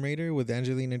Croft Tomb Raider with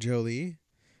Angelina Jolie.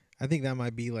 I think that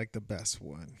might be like the best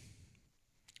one.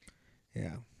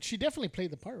 Yeah. She definitely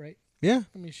played the part, right? Yeah.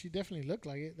 I mean, she definitely looked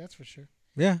like it. That's for sure.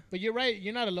 Yeah. But you're right.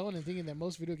 You're not alone in thinking that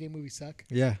most video game movies suck.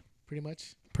 Yeah. Pretty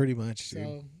much. Pretty much, dude.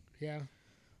 So yeah.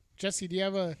 Jesse, do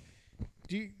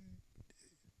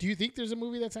you think there's a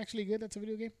movie that's actually good that's a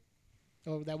video game?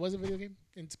 Or that was a video game?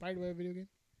 Inspired by a video game?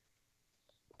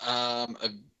 A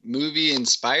movie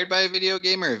inspired by a video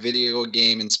game, or a video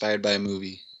game inspired by a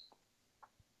movie?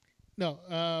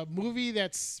 No, movie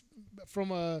that's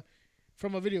from a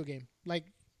video game, like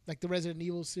the Resident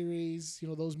Evil series,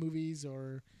 those movies,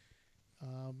 or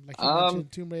like you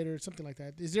mentioned Tomb Raider, something like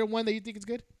that. Is there one that you think is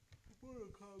good?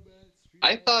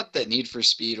 I thought that Need for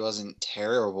Speed wasn't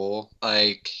terrible.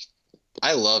 Like,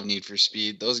 I love Need for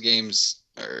Speed. Those games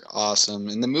are awesome,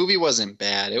 and the movie wasn't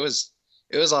bad. It was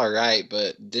all right,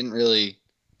 but didn't really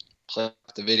play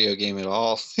off the video game at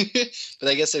all. But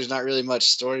I guess there's not really much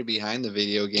story behind the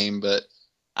video game. But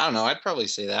I don't know. I'd probably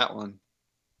say that one.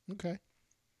 Okay,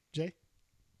 Jay.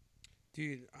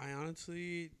 Dude, I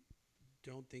honestly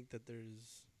don't think that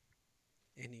there's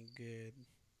any good.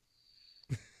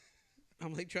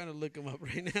 I'm like trying to look them up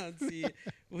right now and see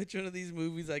which one of these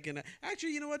movies I can.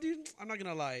 Actually, you know what, dude? I'm not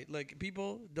gonna lie. Like,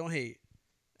 people don't hate,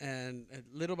 and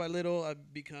little by little,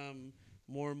 I've become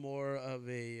more and more of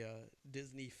a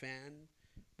Disney fan.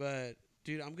 But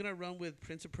dude, I'm gonna run with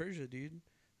Prince of Persia, dude.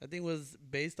 That thing was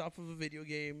based off of a video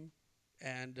game,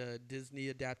 and Disney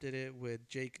adapted it with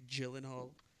Jake Gyllenhaal.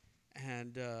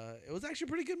 And it was actually a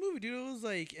pretty good movie, dude. It was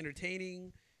like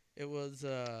entertaining. It was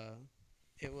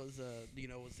it was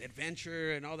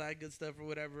adventure and all that good stuff or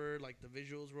whatever. Like, the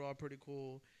visuals were all pretty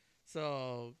cool.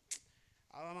 So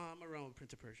I'm gonna run with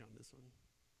Prince of Persia on this one.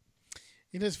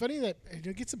 It's funny that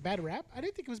it gets a bad rap. I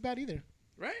didn't think it was bad either.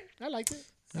 Right? I liked it.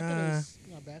 I thought it was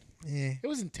not bad. Yeah. It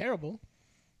wasn't terrible.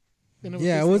 And Yeah, based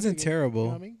it on wasn't the game, terrible. You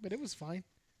know what I mean? But it was fine.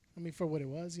 I mean, for what it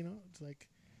was, it's like,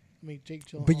 Jake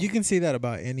Gyllenhaal. But you can say that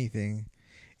about anything.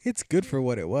 It's good for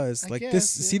what it was. I Like guess,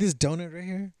 this, yeah. see this donut right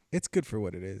here? It's good for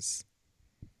what it is.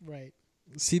 Right.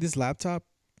 See this laptop?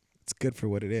 It's good for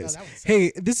what it is. that one sucks.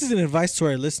 Hey, this is an advice to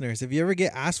our listeners. If you ever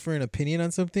get asked for an opinion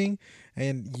on something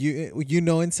and you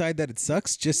know inside that it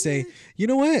sucks, just say, you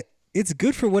know what? It's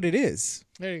good for what it is.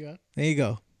 There you go. There you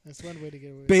go. That's one way to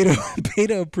get away.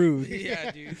 Beta approved.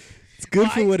 Yeah, dude. It's good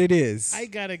Well, for what it is. I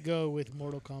gotta go with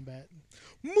Mortal Kombat.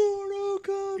 Mortal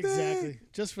Kombat. Exactly.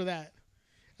 Just for that.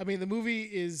 I mean, the movie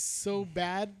is so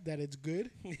bad that it's good.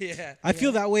 Yeah. I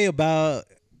feel that way about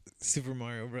Super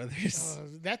Mario Brothers.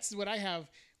 That's what I have.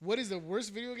 What is the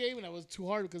worst video game? And that was too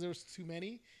hard because there was too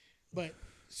many. But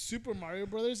Super Mario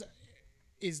Brothers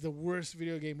is the worst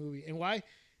video game movie. And why?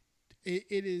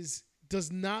 It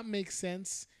does not make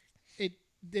sense.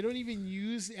 They don't even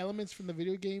use elements from the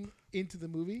video game into the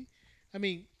movie. I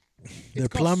mean, They're it's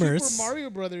called plumbers. Super Mario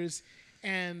Brothers,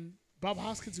 and Bob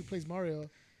Hoskins, who plays Mario,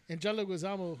 and John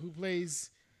Leguizamo, who plays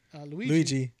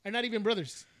Luigi, are not even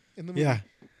brothers in the movie.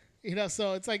 Yeah.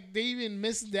 So it's like they even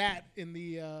missed that in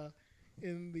the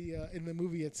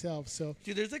movie itself. So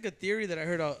Dude, there's like a theory that I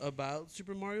heard about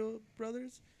Super Mario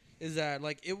Brothers, is that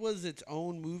like it was its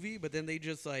own movie, but then they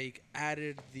just like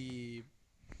added the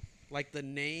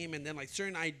name and then like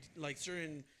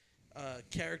certain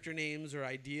character names or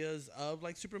ideas of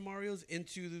like Super Mario's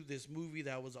into this movie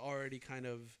that was already kind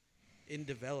of in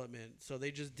development. So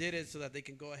they just did it so that they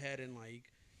can go ahead and like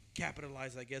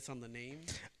capitalize, I guess, on the name.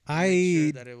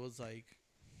 Make sure that it was like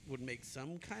would make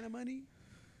some kind of money,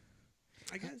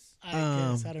 I guess. I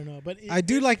guess I don't know, but I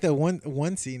do like the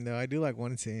one scene though. I do like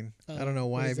one scene. I don't know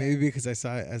what why. is that? Maybe because I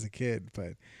saw it as a kid.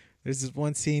 But there's this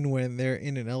one scene when they're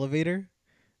in an elevator,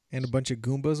 and a bunch of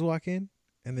Goombas walk in,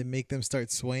 and they make them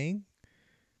start swaying.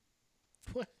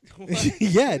 What?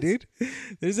 Yeah, dude.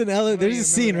 There's an don't there's even a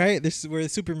scene, remember that. right? This is where the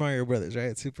Super Mario Brothers,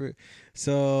 right?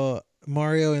 So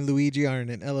Mario and Luigi are in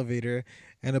an elevator,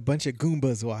 and a bunch of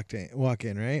Goombas walk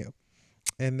in, right?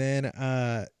 And then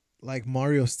like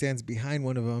Mario stands behind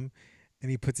one of them,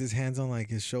 and he puts his hands on like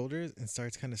his shoulders and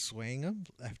starts kind of swaying them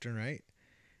left and right.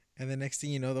 And the next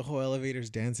thing you know, the whole elevator's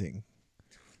dancing.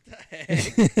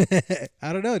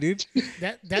 I don't know, dude.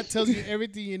 That tells you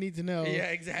everything you need to know.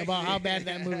 Yeah, exactly. About how bad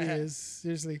that movie is.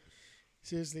 Seriously.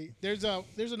 There's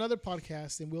another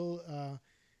podcast, and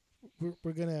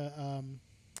we're gonna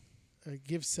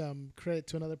give some credit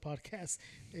to another podcast.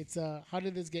 It's How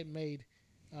Did This Get Made?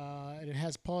 And it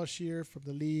has Paul Scheer from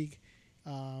The League,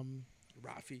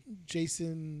 Rafi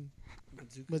Jason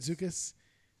Mazzucas.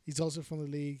 He's also from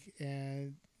The League,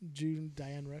 and June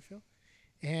Diane Raphael.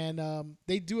 And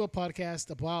they do a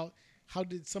podcast about how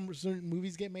did some certain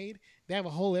movies get made. They have a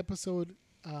whole episode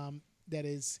that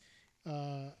is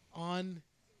on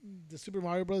the Super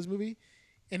Mario Bros. Movie,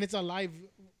 and it's a live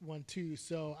one too.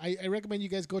 So I recommend you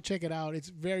guys go check it out. It's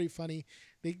very funny.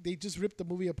 They just rip the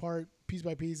movie apart piece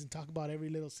by piece and talk about every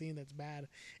little scene that's bad.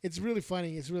 It's really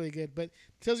funny. It's really good. But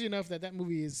it tells you enough that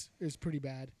movie is pretty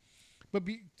bad. But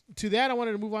to that, I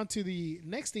wanted to move on to the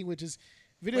next thing, which is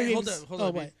video games. Hold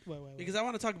on. Wait. Because I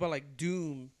want to talk about like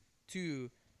Doom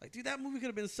too. Like, dude, that movie could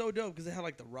have been so dope because it had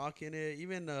like The Rock in it.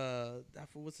 Even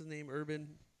what's his name? Urban.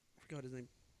 I forgot his name.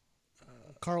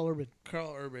 Carl Urban.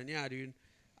 Carl Urban. Yeah, dude.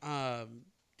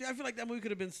 Dude, I feel like that movie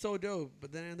could have been so dope,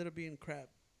 but then it ended up being crap.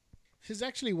 There's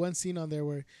actually one scene on there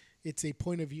where it's a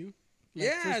point of view. Like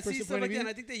Yeah, first-person see point stuff of like that. view. And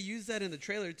I think they used that in the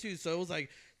trailer too. So it was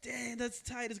like, dang, that's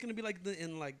tight. It's gonna be like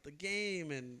in like the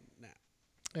game, and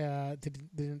nah.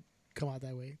 Didn't come out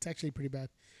that way. It's actually pretty bad.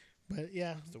 But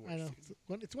yeah, the I know.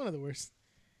 worst, It's one of the worst.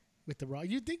 With The Rock.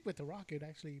 You'd think with The Rock it'd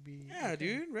actually be Yeah, okay,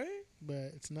 dude, right?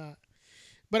 but it's not.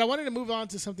 But I wanted to move on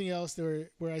to something else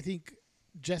where I think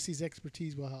Jesse's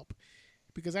expertise will help.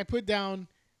 Because I put down,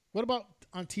 what about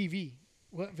on TV?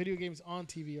 What video games on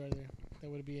TV are there that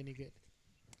would be any good?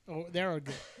 Oh, there are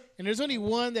good. And there's only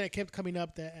one that I kept coming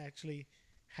up that actually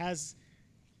has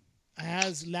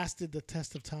lasted the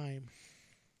test of time.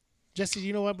 Jesse, do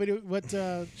you know what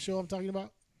show I'm talking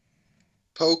about?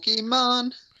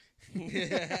 Pokemon.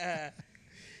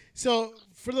 So,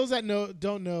 for those that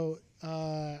don't know,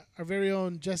 our very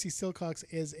own Jesse Silcox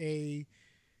is a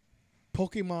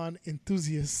Pokemon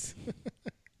enthusiast,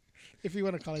 if you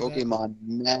want to call it Pokemon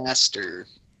Master.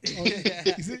 that.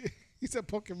 Oh, he's a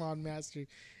Pokemon master.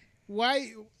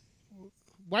 Why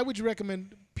would you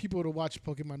recommend people to watch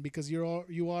Pokemon? Because you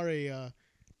are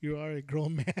a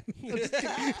grown man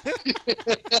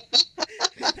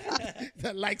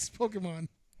that likes Pokemon.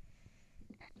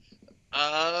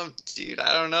 Dude,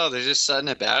 I don't know. There's just something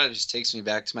about it. Just takes me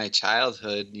back to my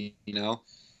childhood. You know,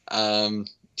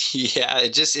 yeah.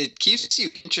 It keeps you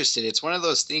interested. It's one of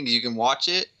those things you can watch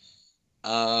it.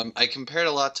 I compare it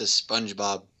a lot to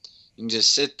SpongeBob. You can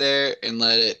just sit there and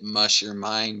let it mush your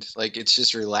mind. Like, it's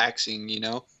just relaxing, you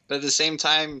know. But at the same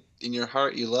time, in your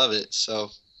heart, you love it. So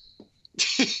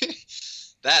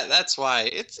that's why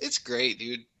it's great,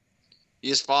 dude.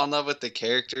 You just fall in love with the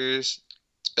characters.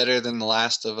 It's better than The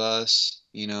Last of Us,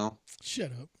 you know.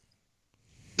 Shut up.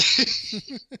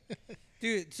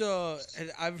 Dude, so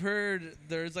and I've heard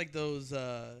there's like those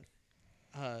I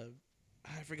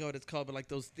forgot what it's called, but like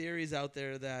those theories out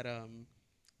there that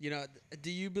you know,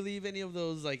 do you believe any of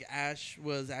those, like Ash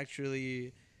was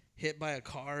actually hit by a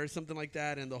car or something like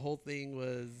that, and the whole thing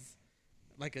was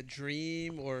like a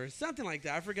dream or something like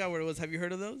that? I forgot what it was. Have you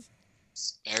heard of those?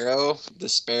 The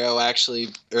Sparrow actually,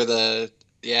 or the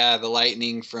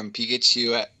lightning from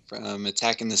Pikachu from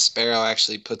attacking the Sparrow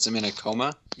actually puts him in a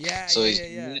coma. Yeah, So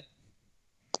yeah.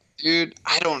 Dude,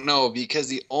 I don't know, because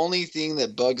the only thing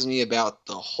that bugs me about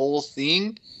the whole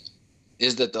thing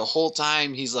is that the whole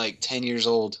time he's like 10 years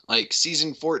old. Like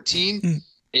season 14,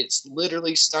 it's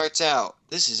literally starts out,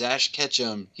 this is Ash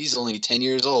Ketchum. He's only 10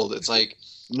 years old. It's like,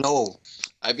 no,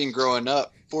 I've been growing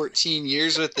up 14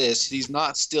 years with this. He's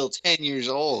not still 10 years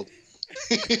old.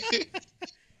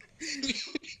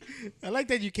 I like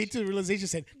that you came to the realization and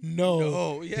said,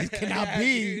 no, Yeah, it cannot yeah,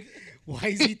 be. dude. Why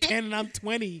is he 10 and I'm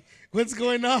 20? What's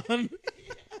going on?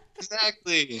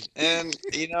 Exactly. And,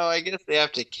 I guess they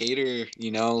have to cater,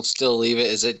 still leave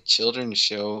it as a children's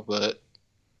show, but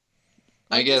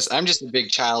I guess I'm just a big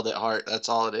child at heart. That's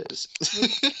all it is.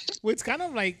 Well, it's kind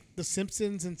of like The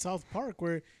Simpsons and South Park,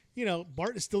 where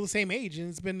Bart is still the same age, and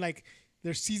it's been like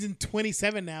they're season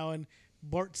 27 now, and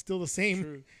Bart's still the same.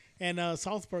 True. And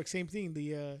South Park, same thing.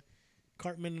 The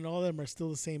Cartman and all of them are still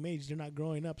the same age. They're not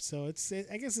growing up, so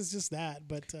I guess it's just that.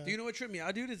 But Do you know what tripped me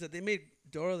out, dude? Is that they made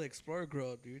Dora the Explorer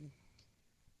grow up, dude.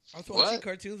 I was watching What?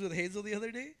 cartoons with Hazel the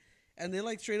other day, and they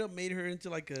like straight up made her into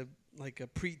like a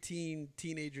preteen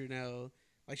teenager now.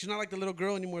 Like she's not like the little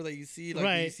girl anymore that you see like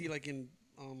Right. you see like in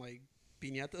like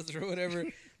piñatas or whatever.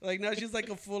 Like now she's like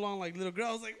a full on like little girl.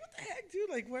 I was like, what the heck, dude?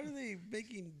 Like why are they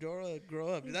making Dora grow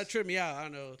up? That tripped me out. I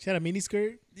don't know. she had a mini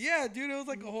skirt. Yeah, dude, it was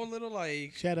like a whole little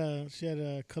like. She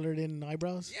had colored in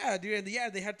eyebrows. Yeah, dude, and yeah,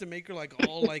 they had to make her like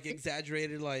all like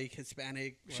exaggerated like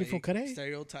Hispanic She from like, Cadet?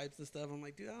 stereotypes and stuff. I'm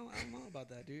like, dude, I don't know about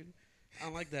that, dude. I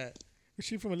don't like that. Is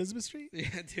she from Elizabeth Street?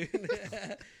 Yeah,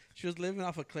 dude. She was living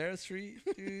off of Clara Street,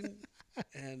 dude.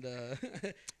 And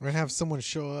We're gonna have someone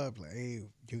show up like, "Hey,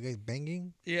 you guys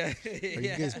banging? yeah, Are yeah.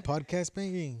 you guys podcast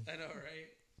banging?" I know, right?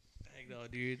 Heck no,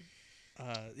 dude.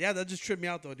 Yeah, that just tripped me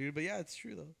out though, dude. But yeah, it's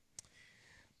true though.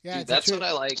 Yeah, Dude, that's what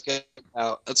I like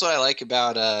about. That's what I like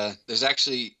about. There's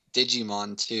actually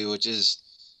Digimon too, which is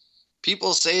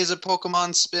people say is a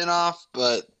Pokemon spinoff,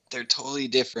 but they're totally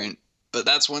different. But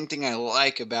that's one thing I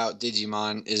like about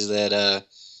Digimon is that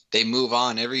they move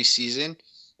on every season.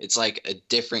 It's like a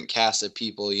different cast of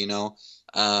people,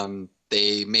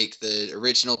 They make the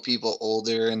original people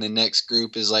older, and the next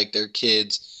group is like their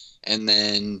kids, and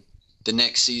then the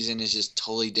next season is just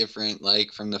totally different,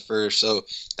 like from the first. So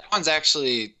that one's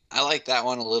actually, I like that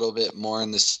one a little bit more in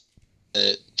this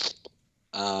that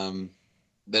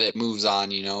it moves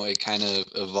on. It kind of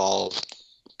evolved.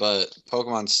 But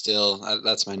Pokemon still,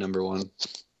 that's my number one.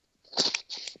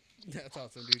 That's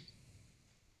awesome, dude.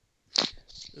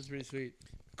 That's pretty sweet.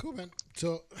 cool, man.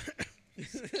 So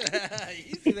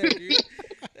Easy there, dude.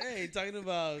 Hey, talking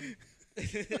about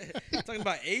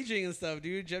aging and stuff,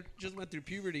 dude. Jeff just went through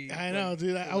puberty. I know,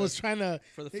 dude. I was trying to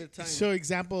for the fifth time. show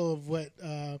example of what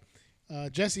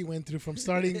Jesse went through from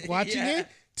starting watching Yeah. it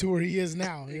to where he is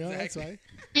now. That's Exactly.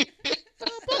 why.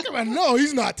 Pokemon, no,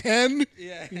 he's not 10.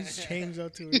 Yeah. He's changed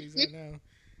up to where he's at now.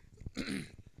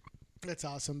 That's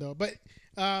awesome, though. But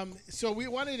so we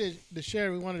wanted to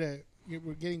share.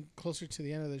 We're getting closer to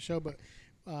the end of the show, but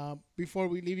before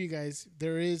we leave you guys,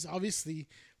 there is obviously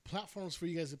platforms for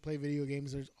you guys to play video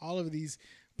games. There's all of these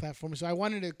platforms. So I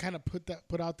wanted to kind of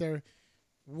put out there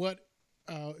what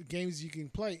games you can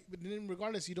play. But then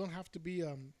regardless, you don't have to be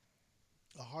a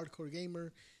hardcore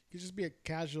gamer. You can just be a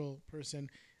casual person.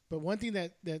 But one thing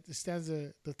that stands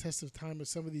the test of time is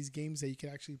some of these games that you can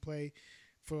actually play.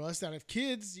 For us that have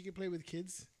kids, you can play with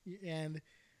kids. And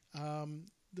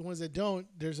the ones that don't,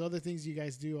 there's other things you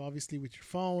guys do, obviously, with your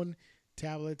phone,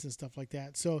 tablets, and stuff like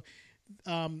that. So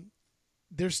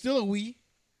there's still a Wii.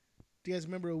 Do you guys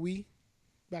remember a Wii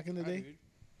back in the day?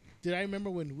 Did I remember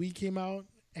when Wii came out?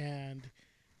 And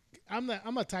I'm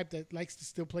a type that likes to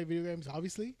still play video games,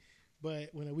 obviously. But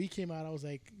when the Wii came out, I was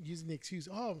like using the excuse,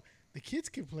 oh, the kids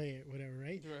can play it, whatever,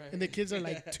 right? And the kids are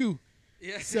like 2.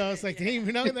 Yeah. So it's like, hey,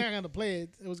 we're not going to play it.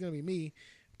 It was going to be me.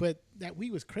 But that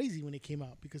Wii was crazy when it came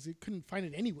out because it couldn't find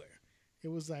it anywhere. It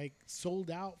was like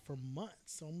sold out for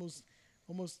months, almost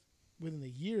within a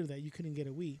year that you couldn't get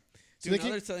a Wii. So Dude, now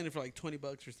they're selling it for like $20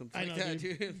 or something I like know, that,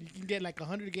 dude. dude. You can get like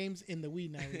 100 games in the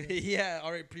Wii now. Yeah,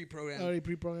 already pre-programmed. Already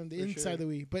pre-programmed inside the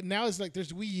Wii. But now it's like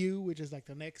there's Wii U, which is like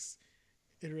the next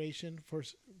iteration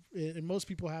and most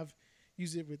people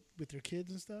use it with their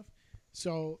kids and stuff.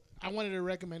 So I wanted to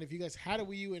recommend, if you guys had a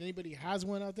Wii U and anybody has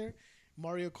one out there,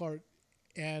 Mario Kart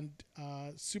and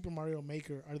Super Mario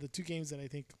Maker are the 2 games that I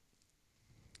think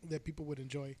that people would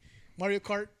enjoy. Mario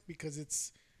Kart because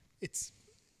it's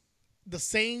the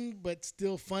same but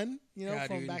still fun,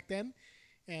 from dude. back then.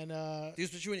 And Dude,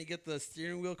 especially when you get the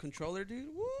steering wheel controller, dude.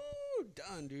 Woo,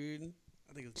 done, dude.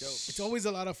 I think it's dope. it's always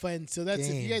a lot of fun. So that's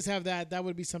if you Damn. guys have that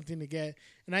would be something to get.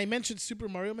 And I mentioned Super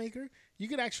Mario Maker. You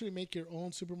could actually make your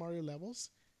own Super Mario levels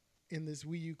in this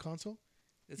Wii U console.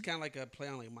 It's kind of like a play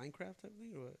on like Minecraft type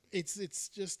thing, or what? It's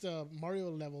just a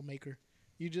Mario level maker.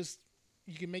 You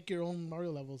can make your own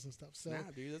Mario levels and stuff. So Nah,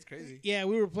 dude, that's crazy. yeah,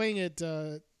 we were playing it.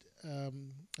 I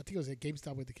think it was at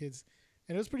GameStop with the kids,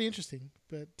 and it was pretty interesting.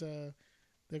 But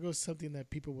there goes something that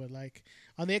people would like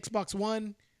on the Xbox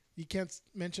One. You can't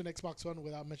mention Xbox One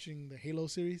without mentioning the Halo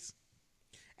series.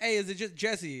 Hey, is it just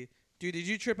Jesse? Dude, did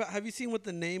you trip out? Have you seen what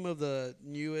the name of the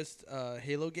newest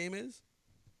Halo game is?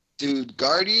 Dude,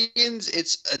 Guardians,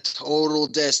 it's a total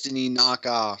Destiny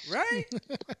knockoff. Right?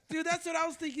 Dude, that's what I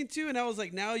was thinking too. And I was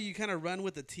like, now you kind of run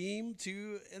with a team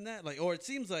too in that. Like, or it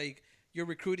seems like you're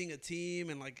recruiting a team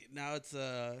and like now it's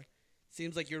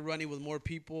seems like you're running with more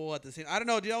people at the same. I don't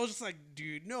know, dude. I was just like,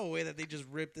 dude, no way that they just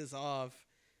ripped this off.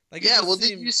 Like, it Yeah, just well,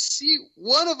 seemed- did you see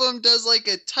one of them does like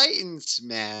a Titan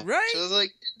smash? Right? So I was like,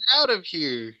 get out of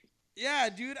here. Yeah,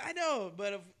 dude, I know,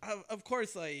 but of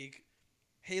course, like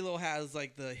Halo has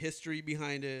like the history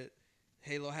behind it.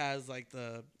 Halo has like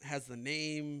the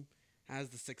name, has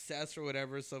the success or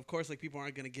whatever. So of course, like people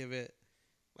aren't gonna give it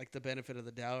like the benefit of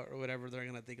the doubt or whatever. They're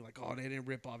gonna think like, oh, they didn't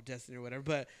rip off Destiny or whatever.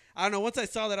 But I don't know. Once I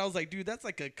saw that, I was like, dude, that's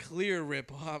like a clear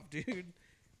rip off, dude.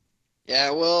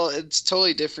 Yeah, well, it's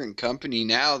totally different company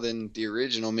now than the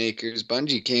original makers.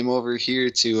 Bungie came over here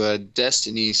to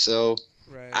Destiny, so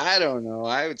Right. I don't know.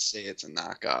 I would say it's a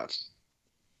knockoff.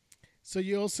 So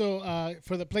you also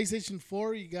for the PlayStation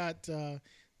 4, you got The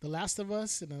Last of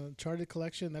Us and Uncharted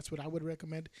collection. That's what I would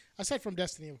recommend. Aside from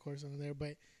Destiny, of course, on there,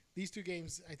 but these two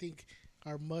games I think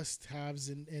are must-haves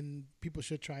and people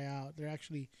should try out. They're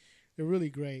really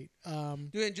great.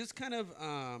 Dude, and just kind of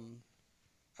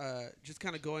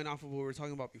going off of what we were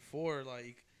talking about before,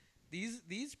 like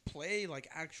these play like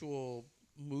actual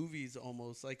movies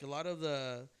almost. Like a lot of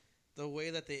the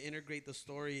way that they integrate the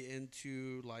story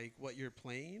into like what you're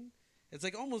playing, it's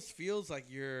like almost feels like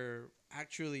you're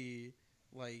actually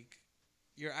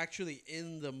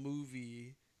in the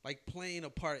movie, like playing a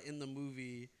part in the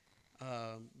movie,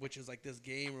 which is like this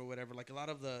game or whatever. Like a lot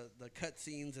of the cut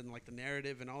scenes and like the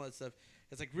narrative and all that stuff,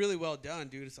 it's like really well done,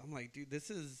 dude. So I'm like, dude, this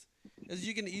is, as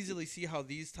you can easily see how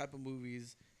these type of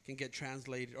movies can get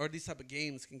translated, or these type of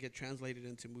games can get translated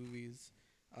into movies,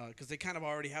 because they kind of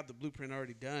already have the blueprint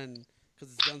already done,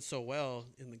 because it's done so well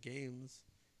in the games.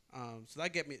 So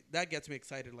that gets me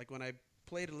excited. Like when I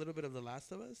played a little bit of The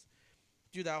Last of Us,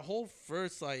 dude, that whole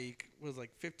first like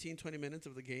 15, 20 minutes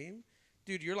of the game,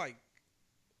 dude,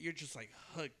 you're just like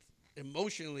hooked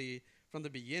emotionally from the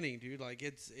beginning, dude. Like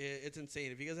it's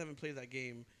insane. If you guys haven't played that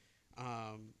game,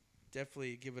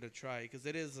 definitely give it a try, because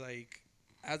it is like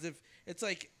as if it's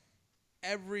like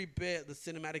every bit the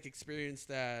cinematic experience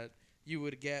that you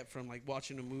would get from like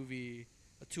watching a movie,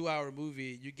 a 2-hour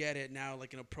movie. You get it now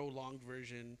like in a prolonged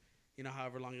version,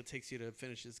 however long it takes you to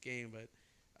finish this game. But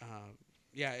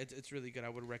yeah, it's really good. I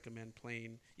would recommend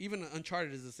playing. Even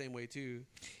Uncharted is the same way too.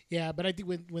 Yeah, but I think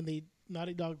when they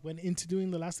Naughty Dog went into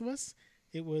doing The Last of Us,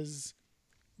 it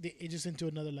just into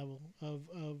another level of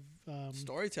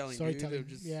Storytelling. storytelling.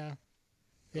 Dude. It Yeah,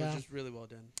 was just really well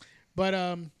done.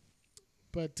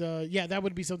 But yeah, that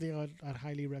would be something I'd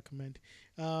highly recommend.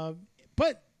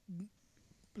 But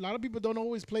a lot of people don't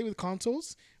always play with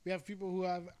consoles. We have people who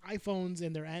have iPhones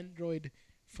and their Android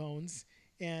phones,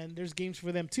 and there's games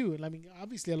for them too. I mean,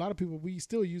 obviously, a lot of people, we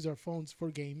still use our phones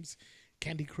for games,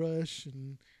 Candy Crush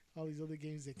and all these other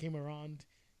games that came around.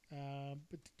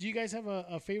 But do you guys have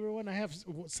a favorite one? I have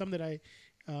some that I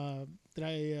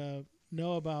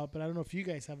know about, but I don't know if you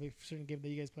guys have a certain game that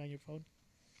you guys play on your phone.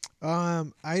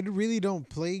 I really don't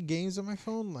play games on my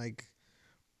phone,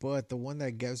 but the one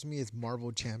that gets me is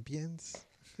Marvel Champions.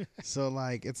 So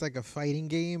like it's like a fighting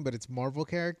game, but it's Marvel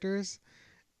characters,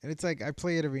 and it's like I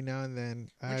play it every now and then.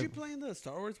 Weren't you playing the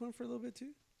Star Wars one for a little bit too?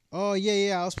 Oh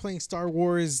yeah, I was playing Star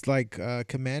Wars like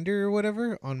Commander or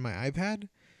whatever on my iPad,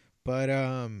 but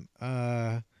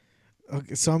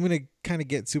okay, so I'm gonna kind of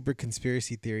get super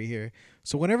conspiracy theory here.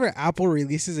 So whenever Apple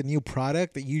releases a new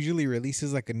product, it usually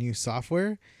releases like a new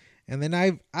software, and then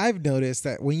I've noticed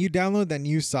that when you download that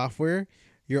new software,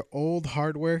 your old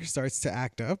hardware starts to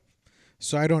act up.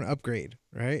 So I don't upgrade,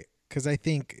 right? Because I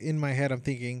think in my head I'm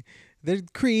thinking they're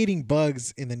creating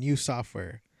bugs in the new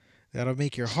software that'll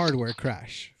make your hardware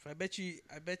crash. I bet you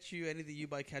anything you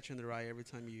buy Catcher in the Rye every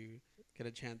time you get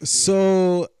a chance.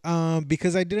 So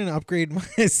because I didn't upgrade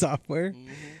my software,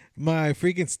 my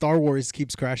freaking Star Wars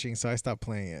keeps crashing, so I stopped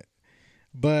playing it.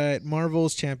 But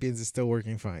Marvel's Champions is still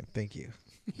working fine. Thank you.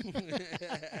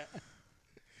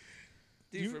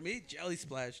 Dude, for me, Jelly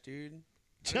Splash, dude.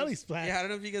 Jelly Splash. Yeah, I don't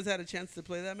know if you guys had a chance to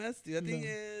play that mess. Dude, that thing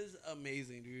is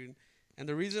amazing, dude. And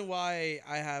the reason why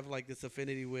I have like this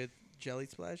affinity with Jelly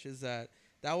Splash is that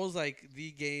was like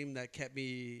the game that kept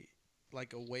me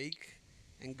like awake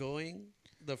and going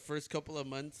the first couple of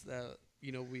months that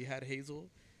we had Hazel,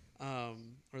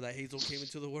 or that Hazel came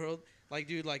into the world. Like,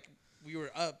 dude, like we were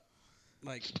up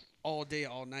like all day,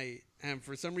 all night, and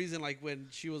for some reason, like when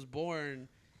she was born,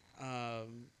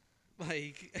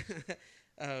 like.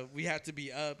 We had to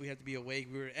be up. We had to be awake.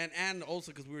 We were, and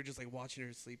also because we were just like watching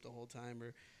her sleep the whole time,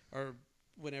 or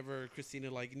whenever Christina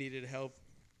like needed help,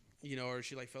 or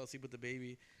she like fell asleep with the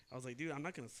baby. I was like, dude, I'm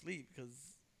not gonna sleep because,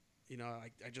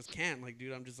 I just can't. Like,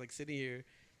 dude, I'm just like sitting here.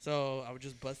 So I would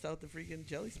just bust out the freaking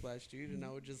Jelly Splash, dude, and I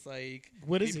would just like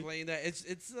What be is it? playing that.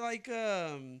 It's like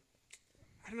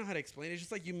I don't know how to explain it. It's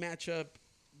just like you match up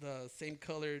the same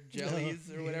colored jellies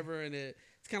or yeah. whatever, and it's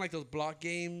kind of like those block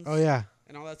games. Oh yeah.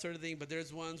 And all that sort of thing. But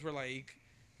there's ones where like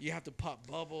you have to pop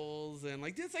bubbles and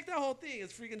like it's like that whole thing.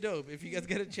 It's freaking dope. If you guys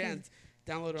get a chance,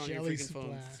 download it on Jelly your freaking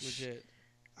phones. Splash. Legit.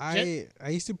 I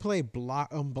used to play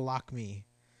Block Me,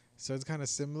 so it's kind of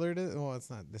similar to. Well, it's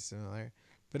not this similar,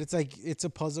 but it's like it's a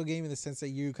puzzle game in the sense that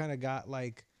you kind of got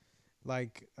like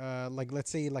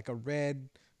let's say like a red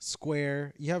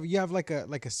square. You have like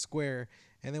a square,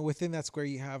 and then within that square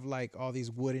you have like all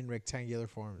these wooden rectangular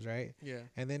forms, right? Yeah.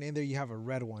 And then in there you have a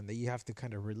red one that you have to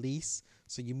kind of release.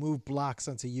 So you move blocks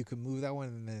until you can move that one,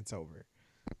 and then it's over.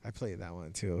 I played that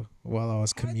one too while I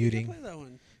was commuting. I play that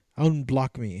one.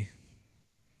 Unblock Me.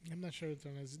 I'm not sure what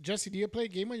that is. Jesse, do you play a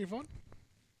game on your phone?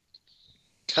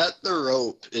 Cut the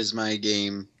Rope is my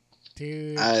game.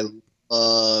 Dude, I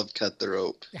love Cut the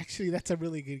Rope. actually, that's a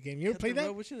really good game. You ever Cut played the that?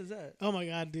 Rope, What shit is that? Oh my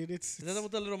god, dude! It's Is that the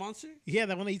with the little monster? yeah,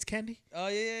 that one that eats candy. Oh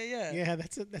yeah. Yeah,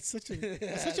 that's such a that's such a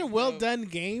That's well dope. done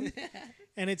game,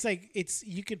 and it's like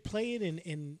you could play it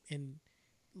in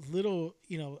little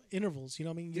intervals. You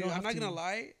know what I mean? You Dude, don't I'm have not to- gonna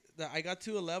lie. That I got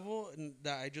to a level and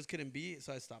that I just couldn't beat,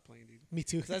 so I stopped playing, dude. Me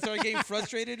too. So I started getting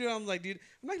frustrated, dude. I'm like, dude,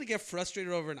 I'm not gonna get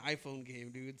frustrated over an iPhone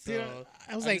game, dude. So Dude,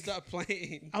 I was I like, just stopped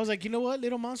playing. I was like, you know what,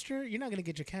 little monster, you're not gonna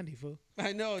get your candy, fool,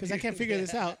 I know, because I dude. can't figure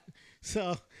this out.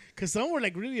 So, because some were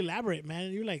like really elaborate, man.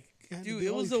 And you're like, God, Dude, they it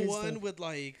always was the crazy one stuff. with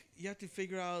like you have to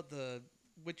figure out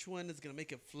which one is gonna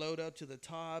make it float up to the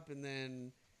top, and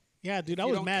then Yeah, dude, I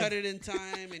you was don't mad. cut it in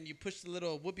time, and you push the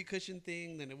little whoopee cushion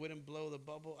thing, then it wouldn't blow the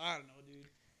bubble. I don't know, dude.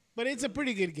 But it's a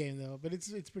pretty good game though. But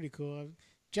it's pretty cool.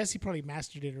 Jesse probably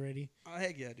mastered it already. Oh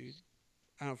heck yeah, dude.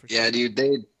 I know for Yeah, sure. dude,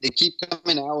 they keep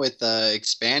coming out with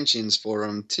expansions for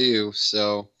them too.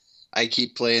 So I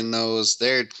keep playing those.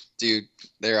 They're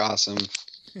awesome.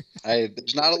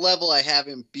 There's not a level I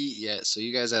haven't beat yet, so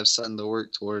you guys have something to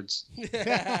work towards.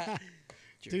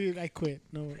 Dude, I quit.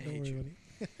 No, don't hate worry you.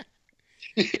 about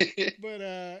it.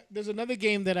 But there's another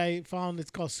game that I found.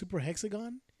 It's called Super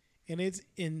Hexagon, and it's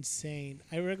insane.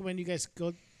 I recommend you guys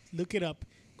go look it up.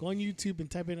 Go on YouTube and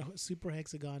type in Super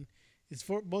Hexagon. It's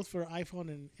both for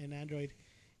iPhone and Android,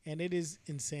 and it is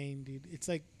insane, dude. It's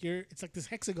like this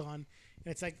hexagon, and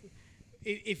it's like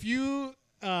if you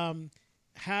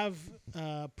have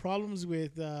problems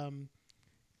with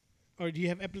or do you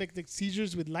have epileptic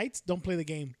seizures with lights, don't play the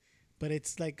game. But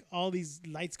it's like all these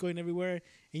lights going everywhere,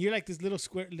 and you're like this little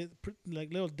square,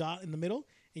 like little dot in the middle,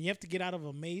 and you have to get out of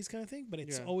a maze kind of thing. But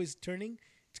it's Yeah. always turning.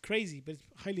 It's crazy, but it's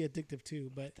highly addictive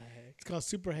too. But the heck? it's called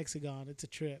Super Hexagon. It's a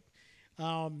trip.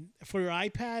 For your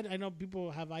iPad, I know people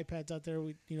have iPads out there.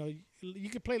 You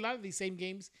can play a lot of these same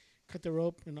games, Cut the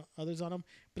Rope and others on them.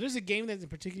 But there's a game that in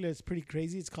particular is pretty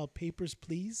crazy. It's called Papers,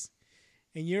 Please.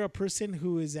 And you're a person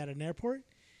who is at an airport,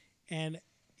 and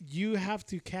you have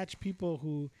to catch people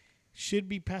who should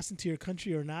be passing to your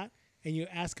country or not, and you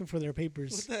ask them for their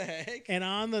papers. What the heck? And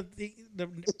on the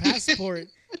passport,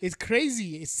 it's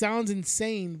crazy. It sounds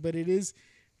insane, but it is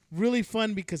really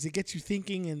fun because it gets you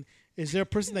thinking. And is there a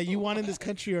person that you want in this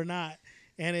country or not?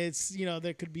 And it's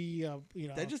there could be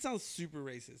That just sounds super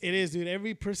racist. it is, dude.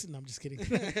 Every person. No, I'm just kidding.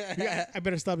 Yeah, I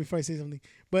better stop before I say something.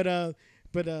 But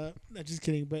no, just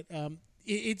kidding. But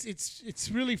it's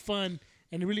really fun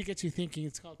and it really gets you thinking.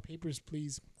 It's called Papers,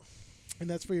 Please, and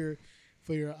that's for your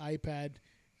iPad.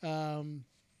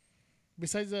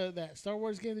 Besides that Star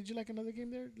Wars game, did you like another game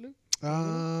there, Lou?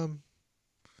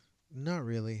 Not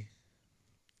really.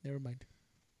 Never mind.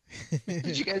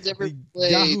 Did you guys ever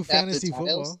play Yahoo Tap Fantasy the Tiles?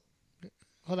 Football?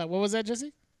 Hold on. What was that,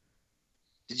 Jesse?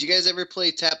 Did you guys ever play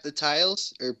Tap the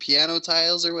Tiles or Piano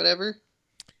Tiles or whatever?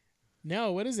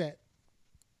 No. What is that?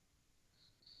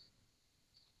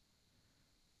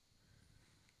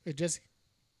 Hey, Jesse.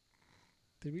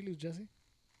 Did we lose Jesse?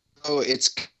 Oh,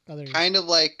 it's Oh, there he is. kind of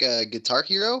like Guitar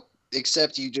Hero,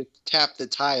 except you just tap the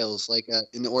tiles like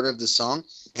in the order of the song,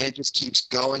 and it just keeps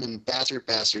going and faster,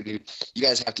 dude. You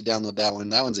guys have to download that one.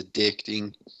 That one's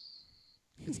addicting.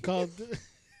 It's called.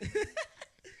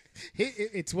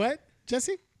 It's what,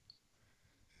 Jesse?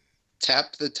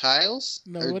 Tap the tiles?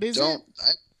 No, Or what is don't,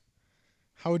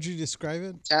 How would you describe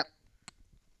it?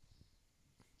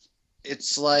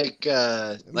 It's like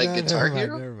No, Guitar never mind,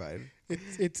 Hero. Never mind.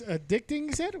 It's addicting.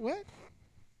 You said what?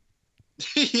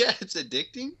 Yeah, it's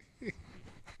addicting.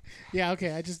 Yeah.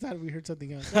 Okay. I just thought we heard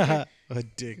something else. Okay.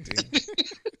 Addicting.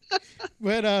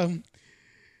 But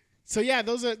so yeah,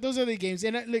 those are the games.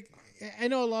 And look, I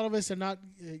know a lot of us are not,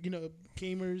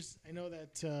 gamers. I know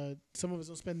that some of us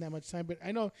don't spend that much time, but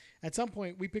I know at some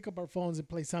point we pick up our phones and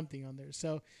play something on there.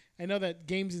 So I know that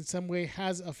games in some way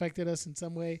has affected us in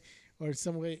some way or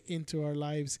some way into our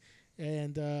lives.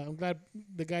 And I'm glad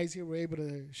the guys here were able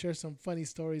to share some funny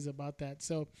stories about that.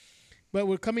 So, but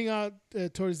we're coming out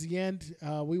towards the end.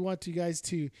 We want you guys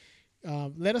to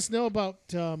let us know about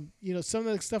some of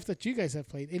the stuff that you guys have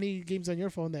played. Any games on your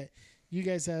phone that you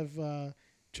guys have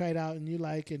tried out and you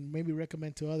like and maybe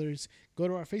recommend to others. Go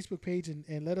to our Facebook page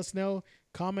and let us know.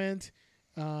 Comment,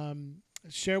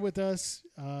 share with us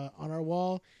on our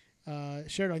wall,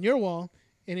 share it on your wall.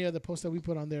 Any other posts that we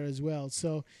put on there as well.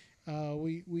 So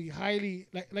we highly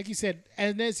like you said,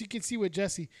 and as you can see with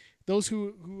Jesse, those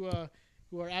who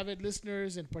are avid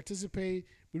listeners and participate,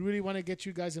 we really want to get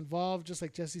you guys involved, just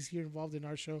like Jesse's here involved in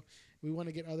our show. We want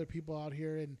to get other people out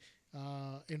here and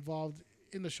involved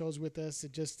in the shows with us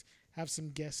and just have some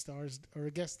guest stars or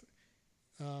guest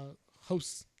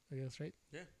hosts, I guess, right?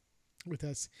 Yeah. With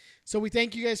us. So we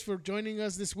thank you guys for joining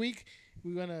us this week.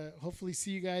 We want to hopefully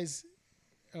see you guys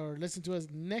or listen to us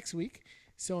next week.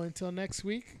 So until next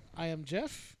week, I am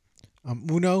Jeff. I'm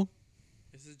Uno.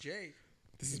 This is Jay.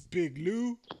 This is Big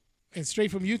Lou. And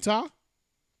straight from Utah.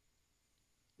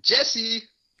 Jesse.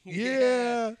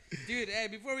 Yeah. Dude, hey,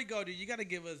 before we go, dude, you got to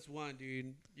give us one,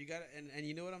 dude. You got to, and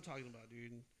you know what I'm talking about,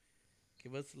 dude.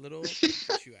 Give us a little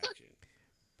Pikachu action.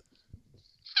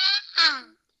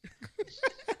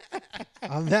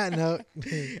 On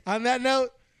that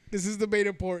note, this is the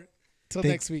Beta Port. Till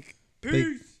next week.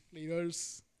 Peace.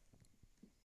 Leaders.